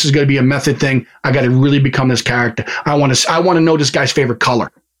 okay, this is going to be a method thing. I got to really become this character. I want to know this guy's favorite color.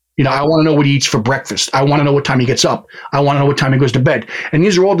 I want to know what he eats for breakfast. I want to know what time he gets up. I want to know what time he goes to bed. And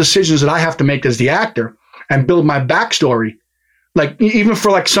these are all decisions that I have to make as the actor and build my backstory. Like even for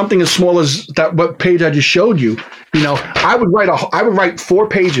like something as small as that, what page I just showed you, I would write 4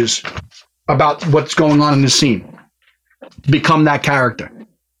 pages about what's going on in this scene to become that character.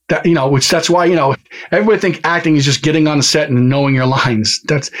 That's why, everybody think acting is just getting on the set and knowing your lines.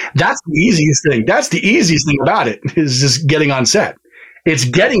 That's the easiest thing. That's the easiest thing about it is just getting on set. It's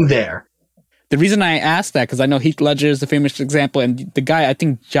getting there. The reason I asked that, because I know Heath Ledger is the famous example, and the guy, I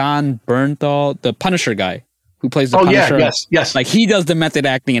think John Bernthal, the Punisher guy who plays the Punisher. Yes. Like he does the method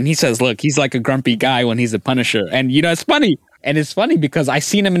acting and he says, look, he's like a grumpy guy when he's a Punisher. And it's funny. And it's funny because I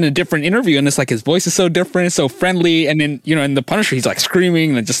seen him in a different interview and it's like his voice is so different, so friendly. And then, in the Punisher, he's like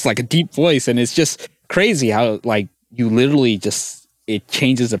screaming and just like a deep voice. And it's just crazy how like you literally just, it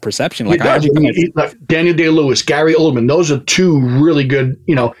changes the perception. Like Daniel Day-Lewis, Gary Oldman, those are 2 really good,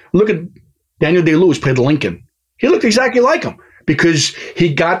 look at Daniel Day-Lewis played Lincoln. He looked exactly like him because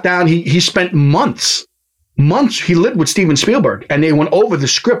he got down, he spent months, he lived with Steven Spielberg and they went over the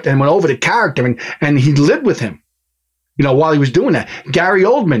script and went over the character and he lived with him. while he was doing that. Gary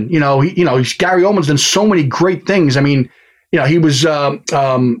Oldman, Gary Oldman's done so many great things. I mean, he was the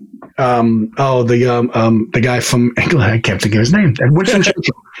guy from England. I can't think of his name. Winston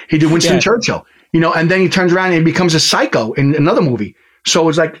Churchill. He did Winston Churchill. And then he turns around and he becomes a psycho in another movie. So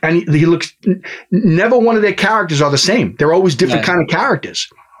it's like, and he looks. Never one of their characters are the same. They're always different kind of characters.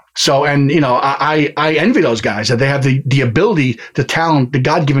 So, and I envy those guys that they have the ability, the talent, the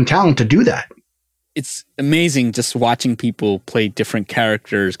God-given talent to do that. It's amazing just watching people play different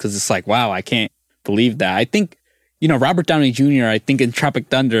characters, because it's like, wow, I can't believe that. I think, Robert Downey Jr., I think in Tropic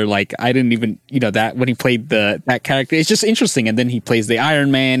Thunder, like, I didn't even, that when he played that character, it's just interesting. And then he plays the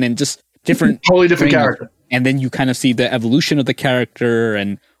Iron Man and just different. Totally different character. And then you kind of see the evolution of the character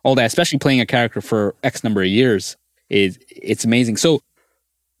and all that, especially playing a character for X number of years. It's amazing. So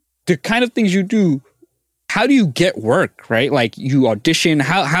the kind of things you do, how do you get work, right? Like, you audition.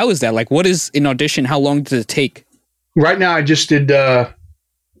 How is that? Like, what is an audition? How long does it take? Right now, I just did the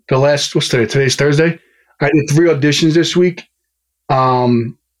last, what's today? Today's Thursday. I did 3 auditions this week.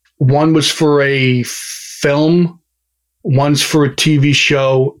 One was for a film, one's for a TV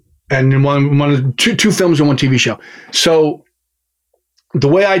show, and then two films and 1 TV show. So the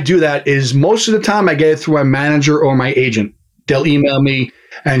way I do that is most of the time I get it through my manager or my agent. They'll email me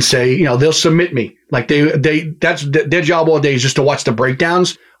and say, they'll submit me. Like that's their job all day is just to watch the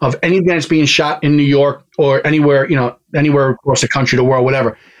breakdowns of anything that's being shot in New York or anywhere, anywhere across the country, the world,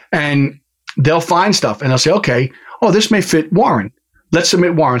 whatever. And they'll find stuff and they'll say, okay, this may fit Warren. Let's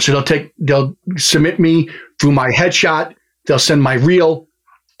submit Warren. So they'll submit me through my headshot. They'll send my reel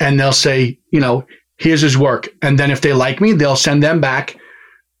and they'll say, here's his work. And then if they like me, they'll send them back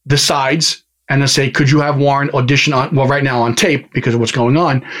the sides. And they'll say, could you have Warren audition right now on tape because of what's going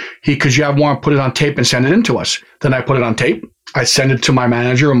on? Could you have Warren put it on tape and send it in to us? Then I put it on tape. I send it to my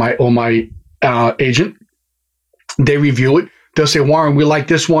manager or my agent. They review it. They'll say, Warren, we like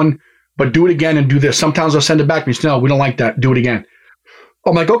this one, but do it again and do this. Sometimes they'll send it back to me. No, we don't like that. Do it again.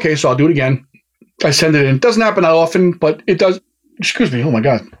 I'm like, okay, so I'll do it again. I send it in. It doesn't happen that often, but it does. Excuse me. Oh my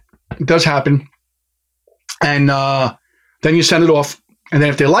God. It does happen. And then you send it off. And then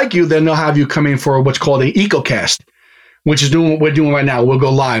if they like you, then they'll have you come in for what's called an EcoCast, which is doing what we're doing right now. We'll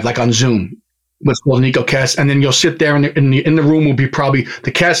go live, like on Zoom, what's called an EcoCast. And then you'll sit there in the room will be probably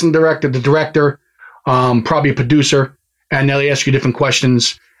the casting director, the director, probably a producer, and they'll ask you different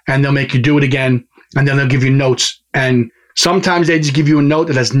questions, and they'll make you do it again, and then they'll give you notes. And sometimes they just give you a note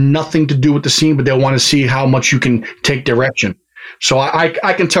that has nothing to do with the scene, but they'll want to see how much you can take direction. So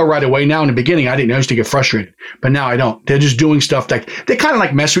I can tell right away now. In the beginning, I used to get frustrated, but now I don't. They're just doing stuff that they kind of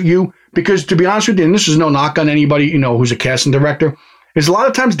like mess with you because, to be honest with you, and this is no knock on anybody, who's a casting director, is a lot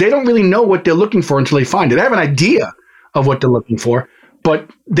of times they don't really know what they're looking for until they find it. They have an idea of what they're looking for, but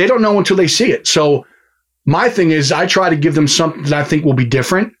they don't know until they see it. So my thing is I try to give them something that I think will be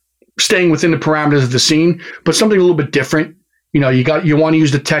different, staying within the parameters of the scene, but something a little bit different. You want to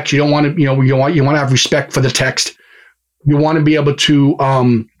use the text. You don't want to, you want to have respect for the text. You want to be able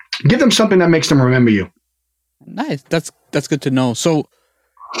to give them something that makes them remember you. Nice. That's good to know. So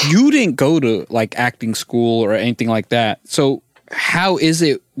you didn't go to like acting school or anything like that. So how is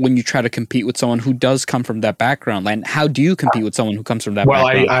it when you try to compete with someone who does come from that background? And how do you compete with someone who comes from that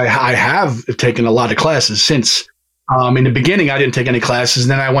background? Well, I have taken a lot of classes since. In the beginning, I didn't take any classes.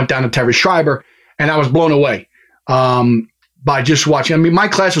 And then I went down to Terry Schreiber and I was blown away by just watching. I mean, my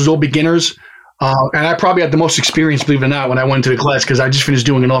class was all beginners. And I probably had the most experience, believe it or not, when I went to the class because I just finished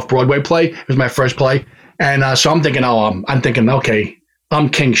doing an off-Broadway play. It was my first play. And so I'm thinking, okay, I'm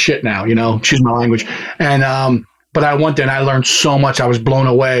king shit now, excuse my language. And but I went there and I learned so much. I was blown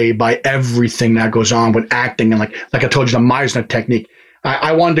away by everything that goes on with acting. And like I told you, the Meisner technique.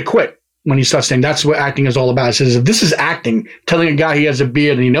 I wanted to quit when he starts saying that's what acting is all about. He says, if this is acting, telling a guy he has a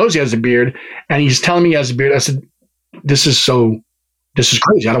beard and he knows he has a beard and he's telling me he has a beard, I said, this is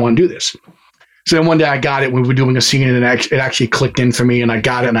crazy. I don't want to do this. So then one day I got it when we were doing a scene and it actually clicked in for me and I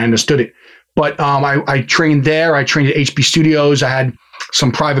got it and I understood it. But I trained there. I trained at HB Studios. I had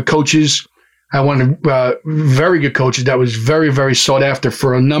some private coaches. I wanted very good coaches that was very, very sought after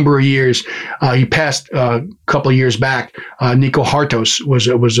for a number of years. He passed a couple of years back. Nico Hartos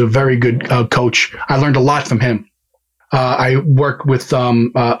was a very good coach. I learned a lot from him. I work with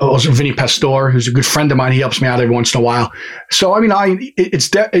also Vinny Pastor, who's a good friend of mine. He helps me out every once in a while. So I mean,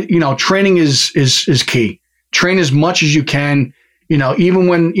 training is key. Train as much as you can. Even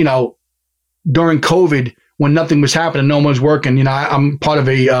when during COVID, when nothing was happening, no one was working. I'm part of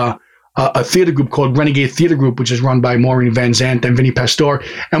a theater group called Renegade Theater Group, which is run by Maureen Van Zandt and Vinny Pastor,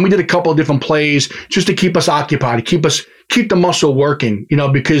 and we did a couple of different plays just to keep us occupied, keep the muscle working.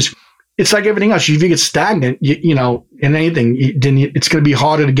 Because it's like everything else. If you get stagnant, you know, in anything, it's going to be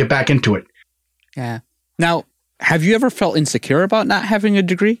harder to get back into it. Yeah. Now, have you ever felt insecure about not having a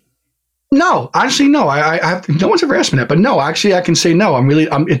degree? No, honestly, no. No one's ever asked me that, but no, actually, I can say no.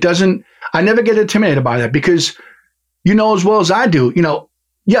 I never get intimidated by that because, you know, as well as I do, you know,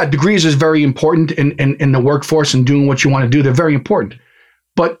 yeah, degrees is very important in the workforce and doing what you want to do. They're very important.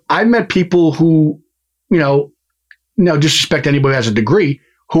 But I've met people who, you know, no disrespect to anybody who has a degree,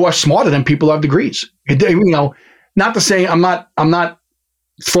 who are smarter than people who have degrees. You know, not to say I'm not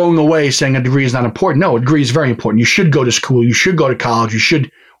throwing away saying a degree is not important. No, a degree is very important. You should go to school. You should go to college. You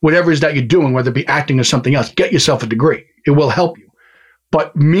should, whatever it is that you're doing, whether it be acting or something else, get yourself a degree. It will help you.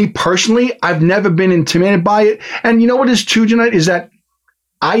 But me personally, I've never been intimidated by it. And you know what is too, Jeanette, is that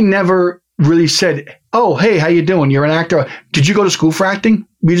I never really said, oh, hey, how you doing? You're an actor. Did you go to school for acting?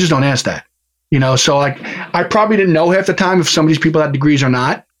 We just don't ask that. You know, so like I probably didn't know half the time if some of these people had degrees or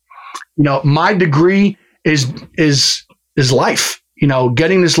not. You know, my degree is life. You know,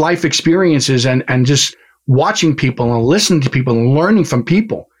 getting this life experiences and just watching people and listening to people and learning from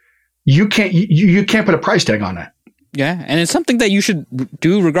people. You can't put a price tag on that. Yeah, and it's something that you should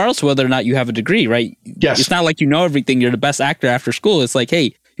do regardless of whether or not you have a degree, right? Yes. It's not like you know everything. You're the best actor after school. It's like,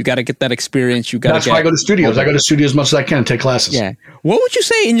 hey, you got to get that experience. That's why I go to studios. I go to studios as much as I can and take classes. Yeah. What would you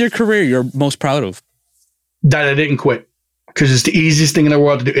say in your career you're most proud of? That I didn't quit, because it's the easiest thing in the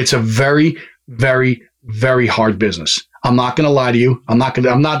world to do. It's a very, very, very hard business. I'm not going to lie to you. I'm not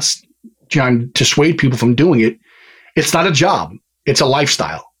trying to dissuade people from doing it. It's not a job. It's a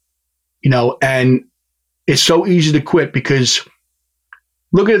lifestyle, you know, and it's so easy to quit because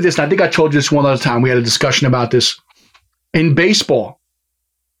look at this. And I think I told you this one other time. We had a discussion about this. In baseball,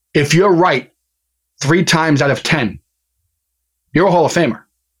 if you're right 3 times out of 10, you're a Hall of Famer.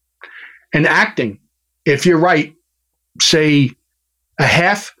 In acting, if you're right, say a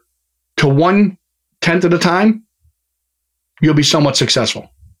half to 1/10 of the time, you'll be somewhat successful.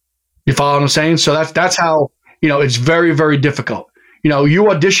 You follow what I'm saying? So that's how, you know, it's very, very difficult. You know, you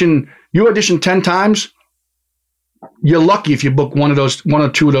audition 10 times, you're lucky if you book one or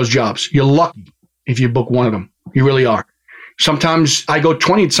two of those jobs. You're lucky if you book one of them. You really are. Sometimes I go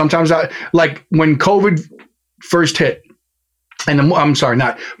 20. Sometimes like when COVID first hit, and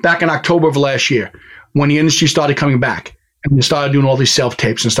back in October of last year, when the industry started coming back and we started doing all these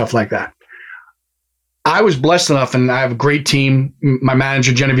self-tapes and stuff like that. I was blessed enough, and I have a great team. My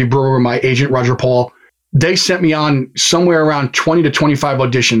manager, Genevieve Brewer, my agent, Roger Paul. They sent me on somewhere around 20 to 25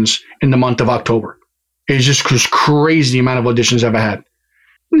 auditions in the month of October. It's just crazy the amount of auditions I've ever had.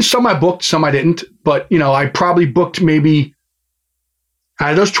 And some I booked, some I didn't. But, you know, I probably booked maybe,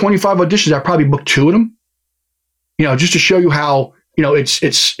 out of those 25 auditions, I probably booked 2 of them. You know, just to show you how, you know,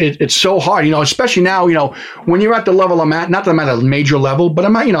 it's so hard, you know, especially now, you know, when you're at the level I'm at, not that I'm at a major level, but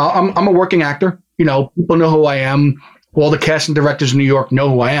I'm a working actor. You know, people know who I am. All the casting directors in New York know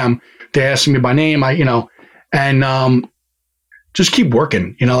who I am. They ask me by name, just keep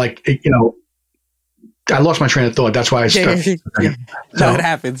working, you know, like, you know, I lost my train of thought. That's why I stopped. No, it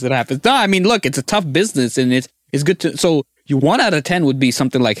happens. No, I mean, look, it's a tough business, and it's good to, so you 1 out of 10 would be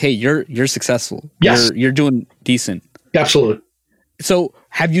something like, hey, you're successful. Yes. You're doing decent. Absolutely. So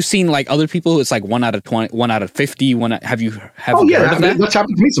have you seen like other people? It's like 1 out of 20, 1 out of 50. Have you heard of that? That's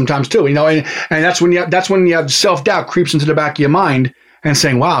happened to me sometimes too. You know, and that's when you have self-doubt creeps into the back of your mind and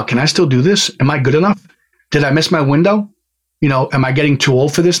saying, wow, can I still do this? Am I good enough? Did I miss my window? You know, am I getting too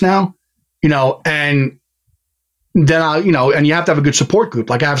old for this now? You know, and then and you have to have a good support group.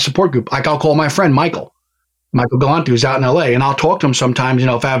 Like I have a support group. Like I'll call my friend Michael Galante, who's out in LA, and I'll talk to him sometimes. You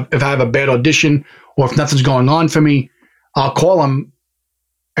know, if I have a bad audition or if nothing's going on for me, I'll call him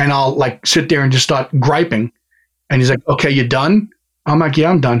and I'll like sit there and just start griping. And he's like, okay, you done? I'm like, yeah,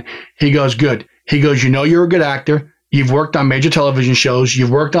 I'm done. He goes, good. He goes, you know, you're a good actor. You've worked on major television shows.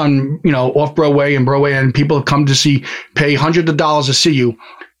 You've worked on, you know, off Broadway and Broadway, and people come to pay hundreds of dollars to see you.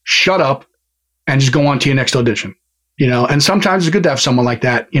 Shut up and just go on to your next audition. You know, and sometimes it's good to have someone like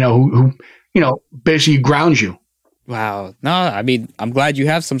that, you know, who you know, basically grounds you. Wow. No, I mean, I'm glad you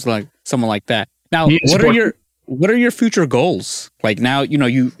have someone like that. Now, what are your future goals? Like now, you know,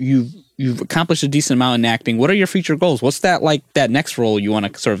 you've accomplished a decent amount in acting. What are your future goals? What's that next role you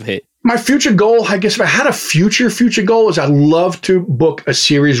want to sort of hit? My future goal, I guess if I had a future goal, is I'd love to book a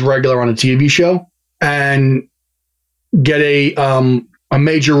series regular on a TV show and get a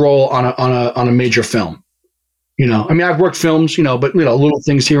major role on a major film. You know, I mean, I've worked films, you know, but you know, little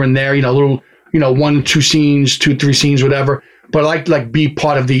things here and there, you know, little, you know, 1, 2 scenes, 2, 3 scenes, whatever. But I like to be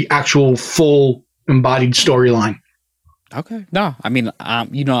part of the actual full embodied storyline. Okay. No, I mean,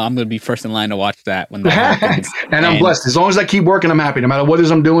 I'm going to be first in line to watch that when that happens. And I'm blessed. As long as I keep working, I'm happy. No matter what it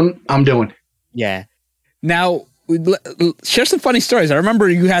is I'm doing, I'm doing. Yeah. Now, share some funny stories. I remember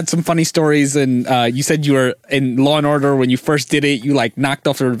you had some funny stories, and you said you were in Law and Order when you first did it. You like knocked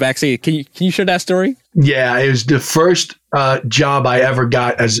off the vaccine. Can you share that story? Yeah, it was the first job I ever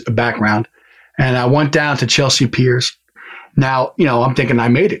got as a background, and I went down to Chelsea Piers. Now, I'm thinking I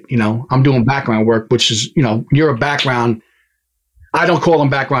made it. I'm doing background work, which is, you're a background. I don't call them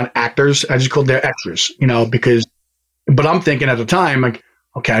background actors. I just call them extras. But I'm thinking at the time, like,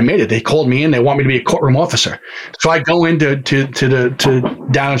 okay, I made it. They called me in. They want me to be a courtroom officer. So I go into to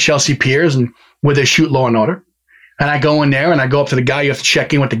down at Chelsea Piers and where they shoot Law and Order, and I go in there and I go up to the guy. You have to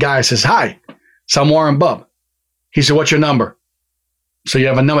check in with the guy. I says, "Hi, so I'm Warren Bubb." He said, "What's your number?" So you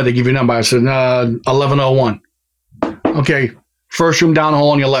have a number. They give you a number. I said, 1101. Okay, first room down the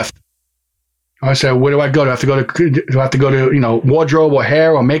hall on your left. I said, "Where do I go? Do I have to go to wardrobe or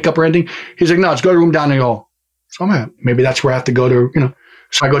hair or makeup or anything?" He's like, "No, let's go to the room down the hall." So I'm like, maybe that's where I have to go to,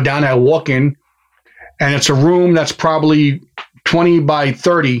 So I go down there, I walk in, and it's a room that's probably 20 by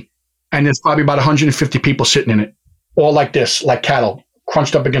 30, and there's probably about 150 people sitting in it, all like this, like cattle,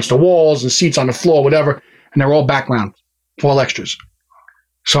 crunched up against the walls and seats on the floor, whatever, and they're all background, all extras.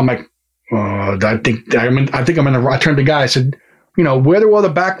 So I'm like, I turned to the guy. I said, where do all the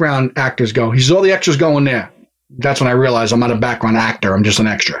background actors go? He says, all the extras go in there. That's when I realized I'm not a background actor. I'm just an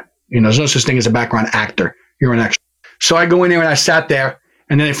extra. There's no such thing as a background actor. You're an extra. So I go in there and I sat there,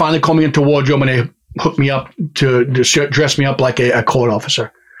 and then they finally called me into wardrobe and they hooked me up to dress me up like a court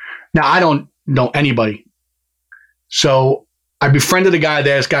officer. Now, I don't know anybody. So I befriended a guy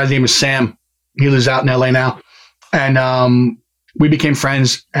there. This guy's name is Sam. He lives out in LA now. And we became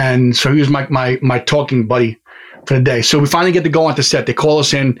friends. And so he was my talking buddy for the day. So we finally get to go on to set. They call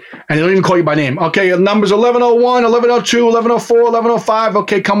us in, and they don't even call you by name. Okay, your number's 1101, 1102, 1104, 1105.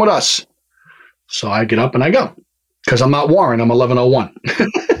 Okay, come with us. So I get up and I go, because I'm not Warren. I'm 1101.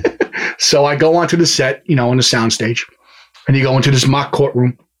 So I go onto the set, on the sound stage, and you go into this mock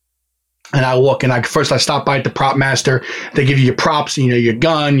courtroom. And I walk in. First I stop by at the prop master. They give you your props, your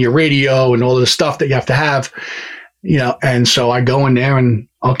gun, your radio, and all of the stuff that you have to have. And so I go in there, and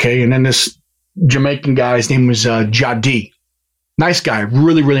okay. And then this Jamaican guy, his name was Jadi. Nice guy,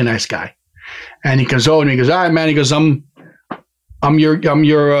 really, really nice guy. And he comes over and he goes, "All right, man." He goes, I'm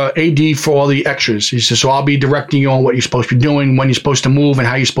your AD for all the extras." He says, "So I'll be directing you on what you're supposed to be doing, when you're supposed to move, and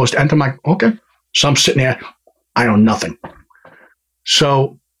how you're supposed to enter." I'm like, okay. So I'm sitting there. I know nothing.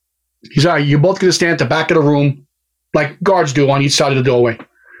 So he's, "All right, you're both going to stand at the back of the room like guards do on each side of the doorway."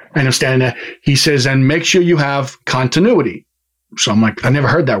 And I'm standing there. He says, "And make sure you have continuity." So I'm like, I never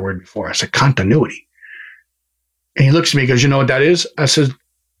heard that word before. I said, continuity. And he looks at me and goes, "You know what that is?" I said,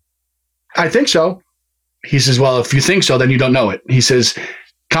 "I think so." He says, "Well, if you think so, then you don't know it." He says,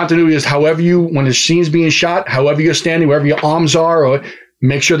 "Continuity is when the scene's being shot, however you're standing, wherever your arms are, or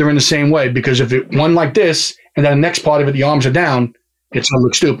make sure they're in the same way. Because if it one like this, and then the next part of it, the arms are down, it's going to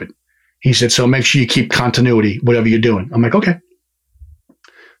look stupid." He said, "So make sure you keep continuity, whatever you're doing." I'm like, okay.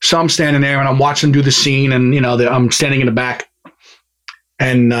 So I'm standing there and I'm watching them do the scene, and, I'm standing in the back,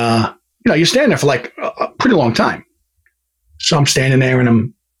 and, you're standing there for like a pretty long time. So I'm standing there and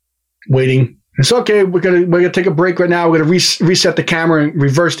I'm waiting. It's okay. We're gonna take a break right now. We're gonna reset the camera and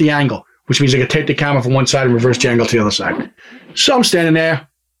reverse the angle, which means I can take the camera from one side and reverse the angle to the other side. So I'm standing there,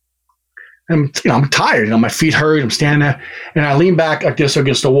 and I'm tired. My feet hurt. I'm standing there, and I lean back like this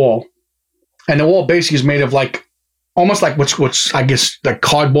against the wall, and the wall basically is made of almost like what's I guess like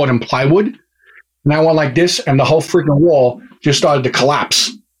cardboard and plywood. And I went like this, and the whole freaking wall just started to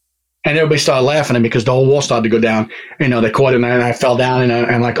collapse. And everybody started laughing at me because the whole wall started to go down. They caught it, and I fell down,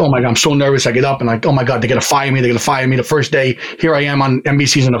 and like, oh my God, I'm so nervous. I get up and like, oh my God, they're going to fire me. They're going to fire me the first day. Here I am on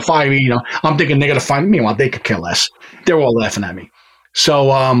NBC's going to fire me. I'm thinking they're going to fire me. Meanwhile, they could care less. They're all laughing at me.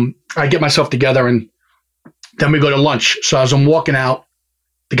 So I get myself together, and then we go to lunch. So as I'm walking out,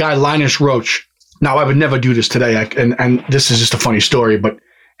 the guy, Linus Roach. Now, I would never do this today. And this is just a funny story, but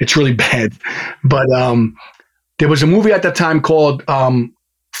it's really bad. But there was a movie at that time called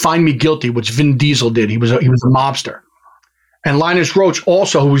Find Me Guilty, which Vin Diesel did. He was a mobster. And Linus Roach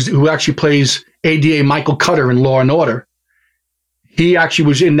also, who actually plays ADA Michael Cutter in Law and Order, he actually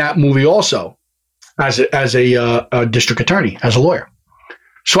was in that movie also as a district attorney, as a lawyer.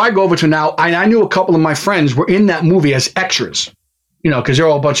 So I go over to now, and I knew a couple of my friends were in that movie as extras, because they're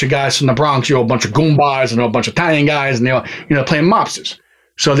all a bunch of guys from the Bronx, you're all a bunch of goombas and a bunch of Italian guys, and they're playing mobsters.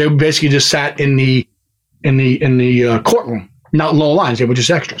 So they basically just sat in the courtroom. Not low lines, they were just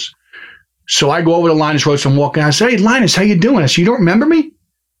extras. So I go over to Linus Roach and walk in. I say, "Hey, Linus, how you doing?" I said, "You don't remember me?"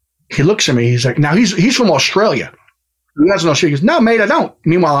 He looks at me. He's like, now he's from Australia. He doesn't know shit. He goes, no, mate, I don't.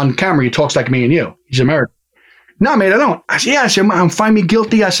 Meanwhile, on camera, he talks like me and you. He's American. No, mate, I don't. I said, yeah, I said, find me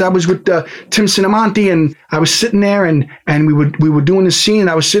guilty. I said, I was with Tim Cinamonte, and I was sitting there, and we were doing this scene, and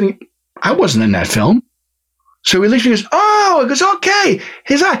I wasn't in that film. So he literally goes, oh, it goes, okay.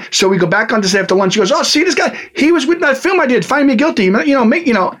 So we go back on this after lunch. He goes, oh, see this guy? He was with that film I did. Find me guilty.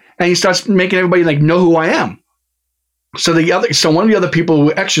 And he starts making everybody like know who I am. So one of the other people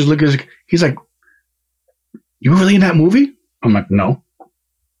who extras look at, he's like, you were really in that movie? I'm like, no.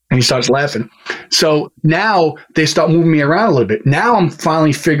 And he starts laughing. So now they start moving me around a little bit. Now I'm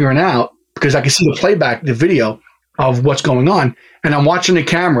finally figuring out, because I can see the video of what's going on, and I'm watching the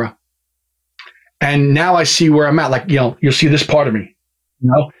camera. And now I see where I'm at. Like, you'll see this part of me,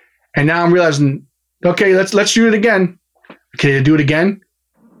 And now I'm realizing, okay, let's do it again. Okay, do it again.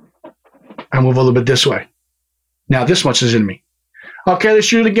 I move a little bit this way. Now this much is in me. Okay, let's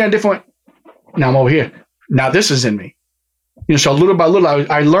shoot it again, different way. Now I'm over here. Now this is in me. So little by little,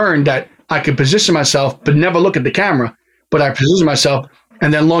 I learned that I could position myself, but never look at the camera. But I position myself,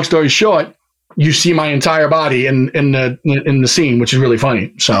 and then long story short, you see my entire body in the scene, which is really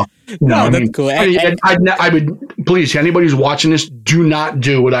funny. So, that's cool. I would please, anybody who's watching this, do not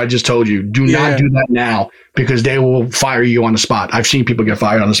do what I just told you. Do not do that now, because they will fire you on the spot. I've seen people get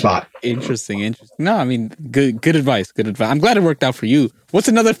fired on the spot. Interesting. No, I mean, good advice. Good advice. I'm glad it worked out for you. What's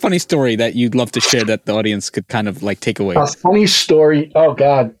another funny story that you'd love to share that the audience could kind of like take away? A funny story. Oh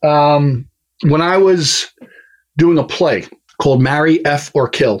God. When I was doing a play called Marry, F, or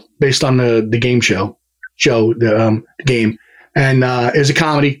Kill, based on the game show, the game. And it's a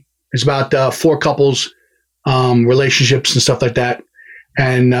comedy. It's about 4 couples, relationships and stuff like that.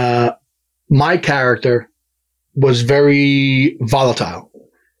 And my character was very volatile.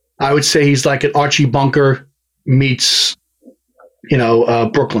 I would say he's like an Archie Bunker meets,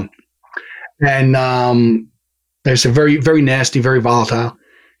 Brooklyn. And it's a very, very nasty, very volatile.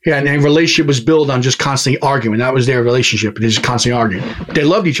 Yeah, and a relationship was built on just constantly arguing. That was their relationship. They just constantly arguing. They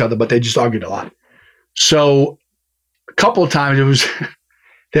loved each other, but they just argued a lot. So a couple of times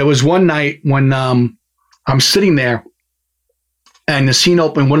there was one night when I'm sitting there, and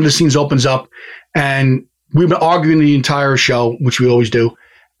one of the scenes opens up, and we've been arguing the entire show, which we always do,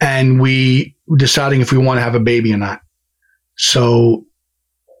 and we were deciding if we want to have a baby or not. So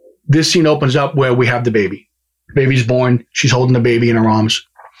this scene opens up where we have the baby. The baby's born. She's holding the baby in her arms.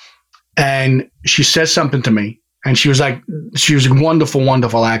 And she says something to me, and she was a wonderful,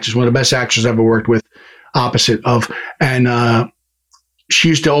 wonderful actress, one of the best actors I've ever worked with, and she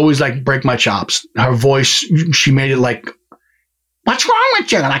used to always like break my chops. Her voice, she made it like, what's wrong with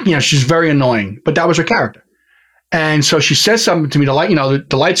you? And she's very annoying, but that was her character. And so she says something to me,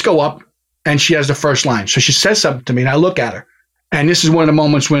 the lights go up, and she has the first line. So she says something to me, and I look at her, and this is one of the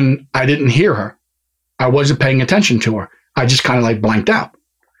moments when I didn't hear her. I wasn't paying attention to her. I just kind of like blanked out.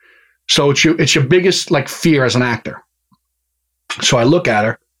 So it's your biggest like fear as an actor. So I look at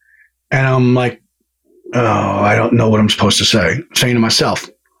her, and I'm like, oh, I don't know what I'm supposed to say. I'm saying to myself.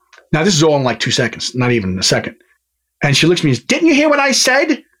 Now this is all in like 2 seconds, not even a second. And she looks at me and says, didn't you hear what I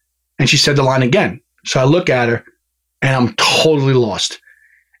said? And she said the line again. So I look at her, and I'm totally lost.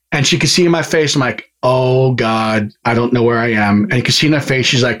 And she can see in my face, I'm like, oh God, I don't know where I am. And you can see in her face,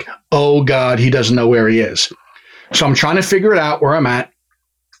 she's like, oh God, he doesn't know where he is. So I'm trying to figure it out where I'm at.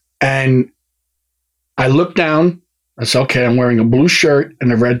 And I look down. I said, okay, I'm wearing a blue shirt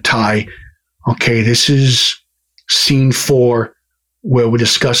and a red tie. Okay, this is scene 4 where we're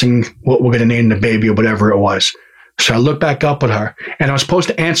discussing what we're going to name the baby or whatever it was. So I look back up at her, and I was supposed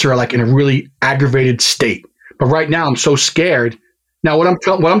to answer her like in a really aggravated state. But right now I'm so scared. Now what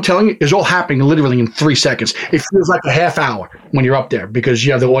I'm telling you is all happening literally in 3 seconds. It feels like a half hour when you're up there because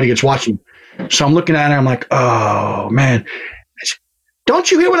you have the audience watching. So I'm looking at her. I'm like, oh man.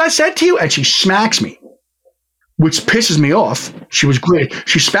 Don't you hear what I said to you? And she smacks me, which pisses me off. She was great.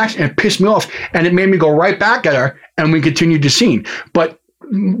 She smacks and pissed me off, and it made me go right back at her, and we continued the scene. But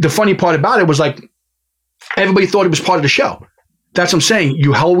the funny part about it was like everybody thought it was part of the show. That's what I'm saying.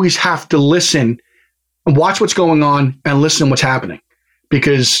 You always have to listen and watch what's going on and listen to what's happening,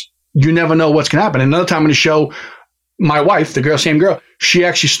 because you never know what's going to happen. Another time in the show, my wife, same girl, she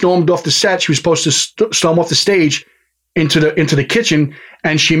actually stormed off the set. She was supposed to storm off the stage into the kitchen,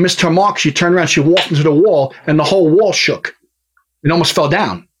 and she missed her mark. She turned around, she walked into the wall, and the whole wall shook. It almost fell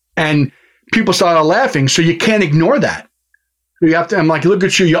down, and people started laughing. So you can't ignore that. You have to. I'm like, look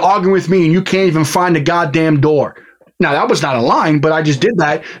at you. You're arguing with me, and you can't even find the goddamn door. Now that was not a line, but I just did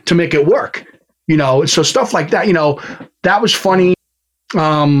that to make it work. So stuff like that. That was funny.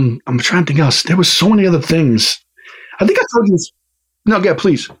 I'm trying to think else. There was so many other things. I think I told you this. No, yeah,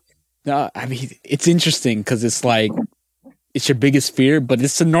 please. No, I mean, it's interesting because it's like it's your biggest fear, but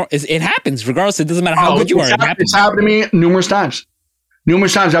it happens regardless. It doesn't matter how good you are. It happens. It's happened to me numerous times.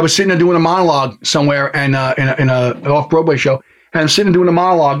 Numerous times. I was sitting there doing a monologue somewhere and in a off-Broadway show, and I'm sitting there doing a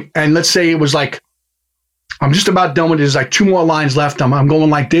monologue, and let's say it was like, I'm just about done with it. There's like 2 more lines left. I'm going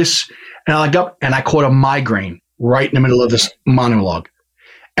like this, and I look up, and I caught a migraine right in the middle of this monologue.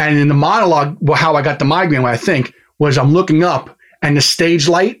 And in the monologue, how I got the migraine, what I think, was I'm looking up, and the stage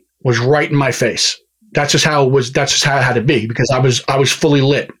light was right in my face. That's just how it was. That's just how it had to be, because I was fully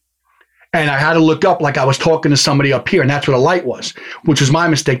lit. And I had to look up like I was talking to somebody up here, and that's what a light was, which was my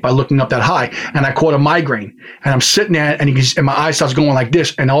mistake by looking up that high. And I caught a migraine, and I'm sitting there, and my eye starts going like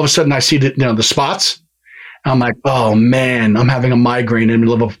this, and all of a sudden I see the spots. I'm like, oh man, I'm having a migraine in the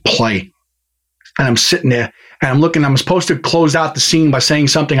middle of a play, and I'm sitting there, and I'm looking. I'm supposed to close out the scene by saying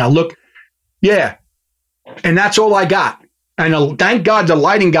something. I look, yeah, and that's all I got. And thank God the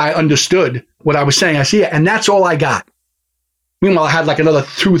lighting guy understood what I was saying. I see it, and that's all I got. Meanwhile, I had like another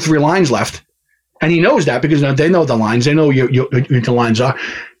 2 or 3 lines left, and he knows that because they know the lines. They know what the lines are.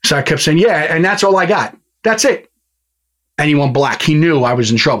 So I kept saying, yeah, and that's all I got. That's it. And he went black. He knew I was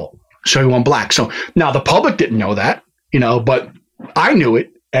in trouble, so he went black. So now the public didn't know that, but I knew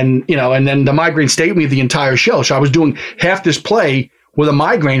it, and then the migraine stayed with me the entire show. So I was doing half this play with a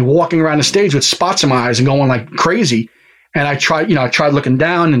migraine, walking around the stage with spots in my eyes and going like crazy. And I tried looking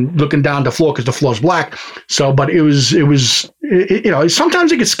down the floor because the floor's black. So, but it was,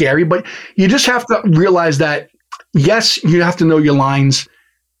 sometimes it gets scary, but you just have to realize that, yes, you have to know your lines,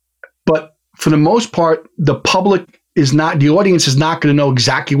 but for the most part, the audience is not going to know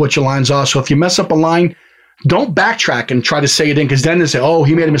exactly what your lines are. So if you mess up a line, don't backtrack and try to say it in, because then they say, oh,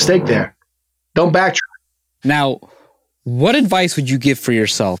 he made a mistake there. Don't backtrack. Now, what advice would you give for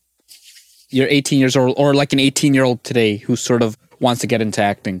yourself? You're 18 years old, or like an 18-year-old today who sort of wants to get into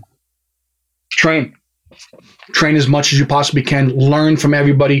acting. Train as much as you possibly can. Learn from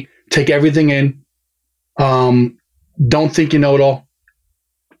everybody. Take everything in. Don't think you know it all.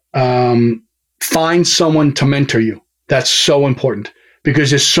 Find someone to mentor you. That's so important, because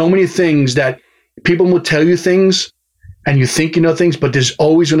there's so many things that people will tell you things and you think you know things, but there's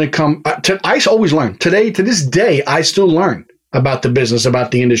always going to come. I always learn. Today, to this day, I still learn about the business,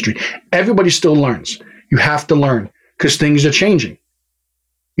 about the industry. Everybody still learns. You have to learn, because things are changing.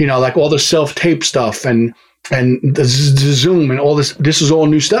 Like all the self-tape stuff and the Zoom and all this. This is all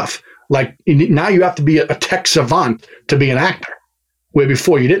new stuff. Like now you have to be a tech savant to be an actor, where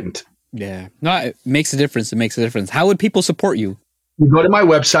before you didn't. Yeah. No, it makes a difference. It makes a difference. How would people support you? You go to my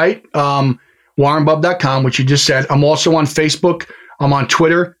website, warrenbub.com, which you just said. I'm also on Facebook. I'm on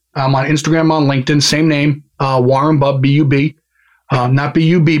Twitter. I'm on Instagram. I'm on LinkedIn. Same name, Warren Bub, B-U-B. Not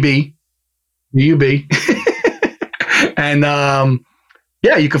B-U-B-B, B-U-B. And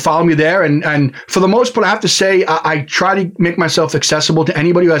yeah, you can follow me there. And for the most part, I have to say, I try to make myself accessible to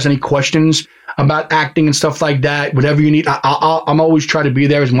anybody who has any questions about acting and stuff like that. Whatever you need, I'm always try to be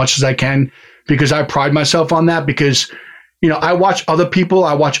there as much as I can, because I pride myself on that. Because I watch other people,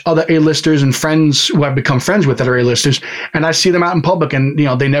 I watch other A-listers and friends who I've become friends with that are A-listers, and I see them out in public, and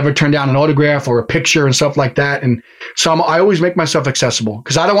they never turn down an autograph or a picture and stuff like that. And so I always make myself accessible,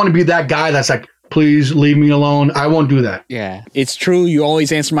 because I don't want to be that guy that's like, please leave me alone. I won't do that. Yeah, it's true. You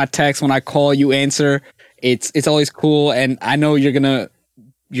always answer my text. When I call, you answer. It's always cool, and I know you're gonna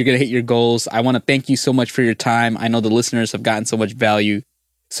hit your goals. I want to thank you so much for your time. I know the listeners have gotten so much value,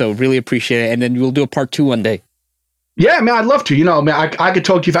 so really appreciate it. And then we'll do a part 2 one day. Yeah, man, I'd love to. I could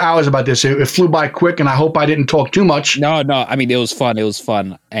talk to you for hours about this. It flew by quick, and I hope I didn't talk too much. No. I mean, it was fun.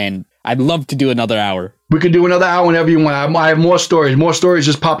 And I'd love to do another hour. We could do another hour whenever you want. I have more stories. More stories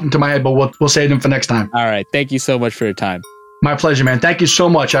just popped into my head, but we'll save them for next time. All right. Thank you so much for your time. My pleasure, man. Thank you so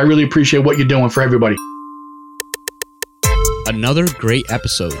much. I really appreciate what you're doing for everybody. Another great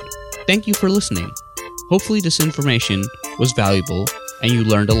episode. Thank you for listening. Hopefully this information was valuable and you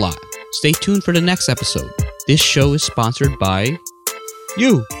learned a lot. Stay tuned for the next episode. This show is sponsored by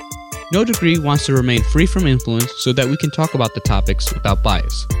you. No Degree wants to remain free from influence so that we can talk about the topics without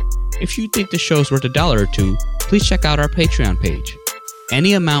bias. If you think the show is worth $1 or $2, please check out our Patreon page.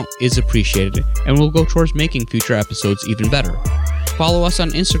 Any amount is appreciated and will go towards making future episodes even better. Follow us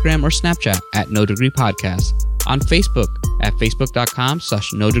on Instagram or Snapchat at No Degree Podcast, on Facebook at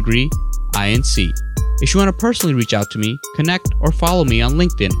facebook.com/NoDegreeINC. If you want to personally reach out to me, connect or follow me on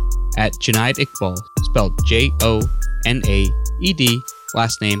LinkedIn at Junaid Iqbal, spelled Jonaed,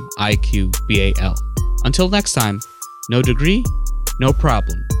 last name Iqbal. Until next time, no degree, no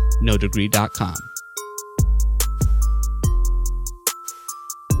problem. NoDegree.com.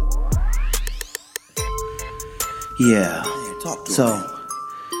 Yeah. So,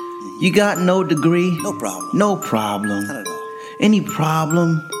 you got no degree? No problem. No problem. Not at all. Any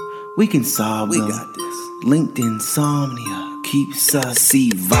problem, we can solve them. We got this. Linked insomnia keeps us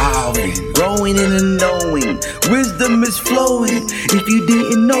evolving, growing in the knowing. Wisdom is flowing. If you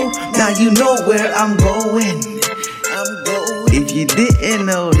didn't know, now you know where I'm going. If you didn't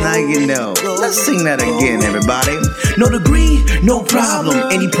know, now you know. Let's sing that again, everybody. No degree, no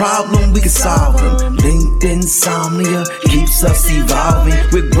problem. Any problem, we can solve them. Linked insomnia keeps us evolving.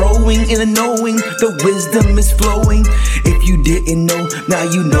 We're growing in the knowing. The wisdom is flowing. If you didn't know, now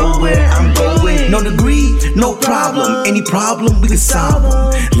you know where I'm going. No degree, no problem. Any problem, we can solve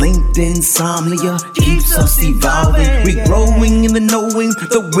them. Linked insomnia keeps us evolving. We're growing in the knowing.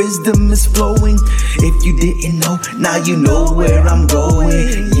 The wisdom is flowing. If you didn't know, now you know where I'm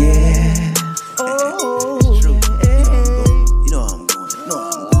going. Yeah.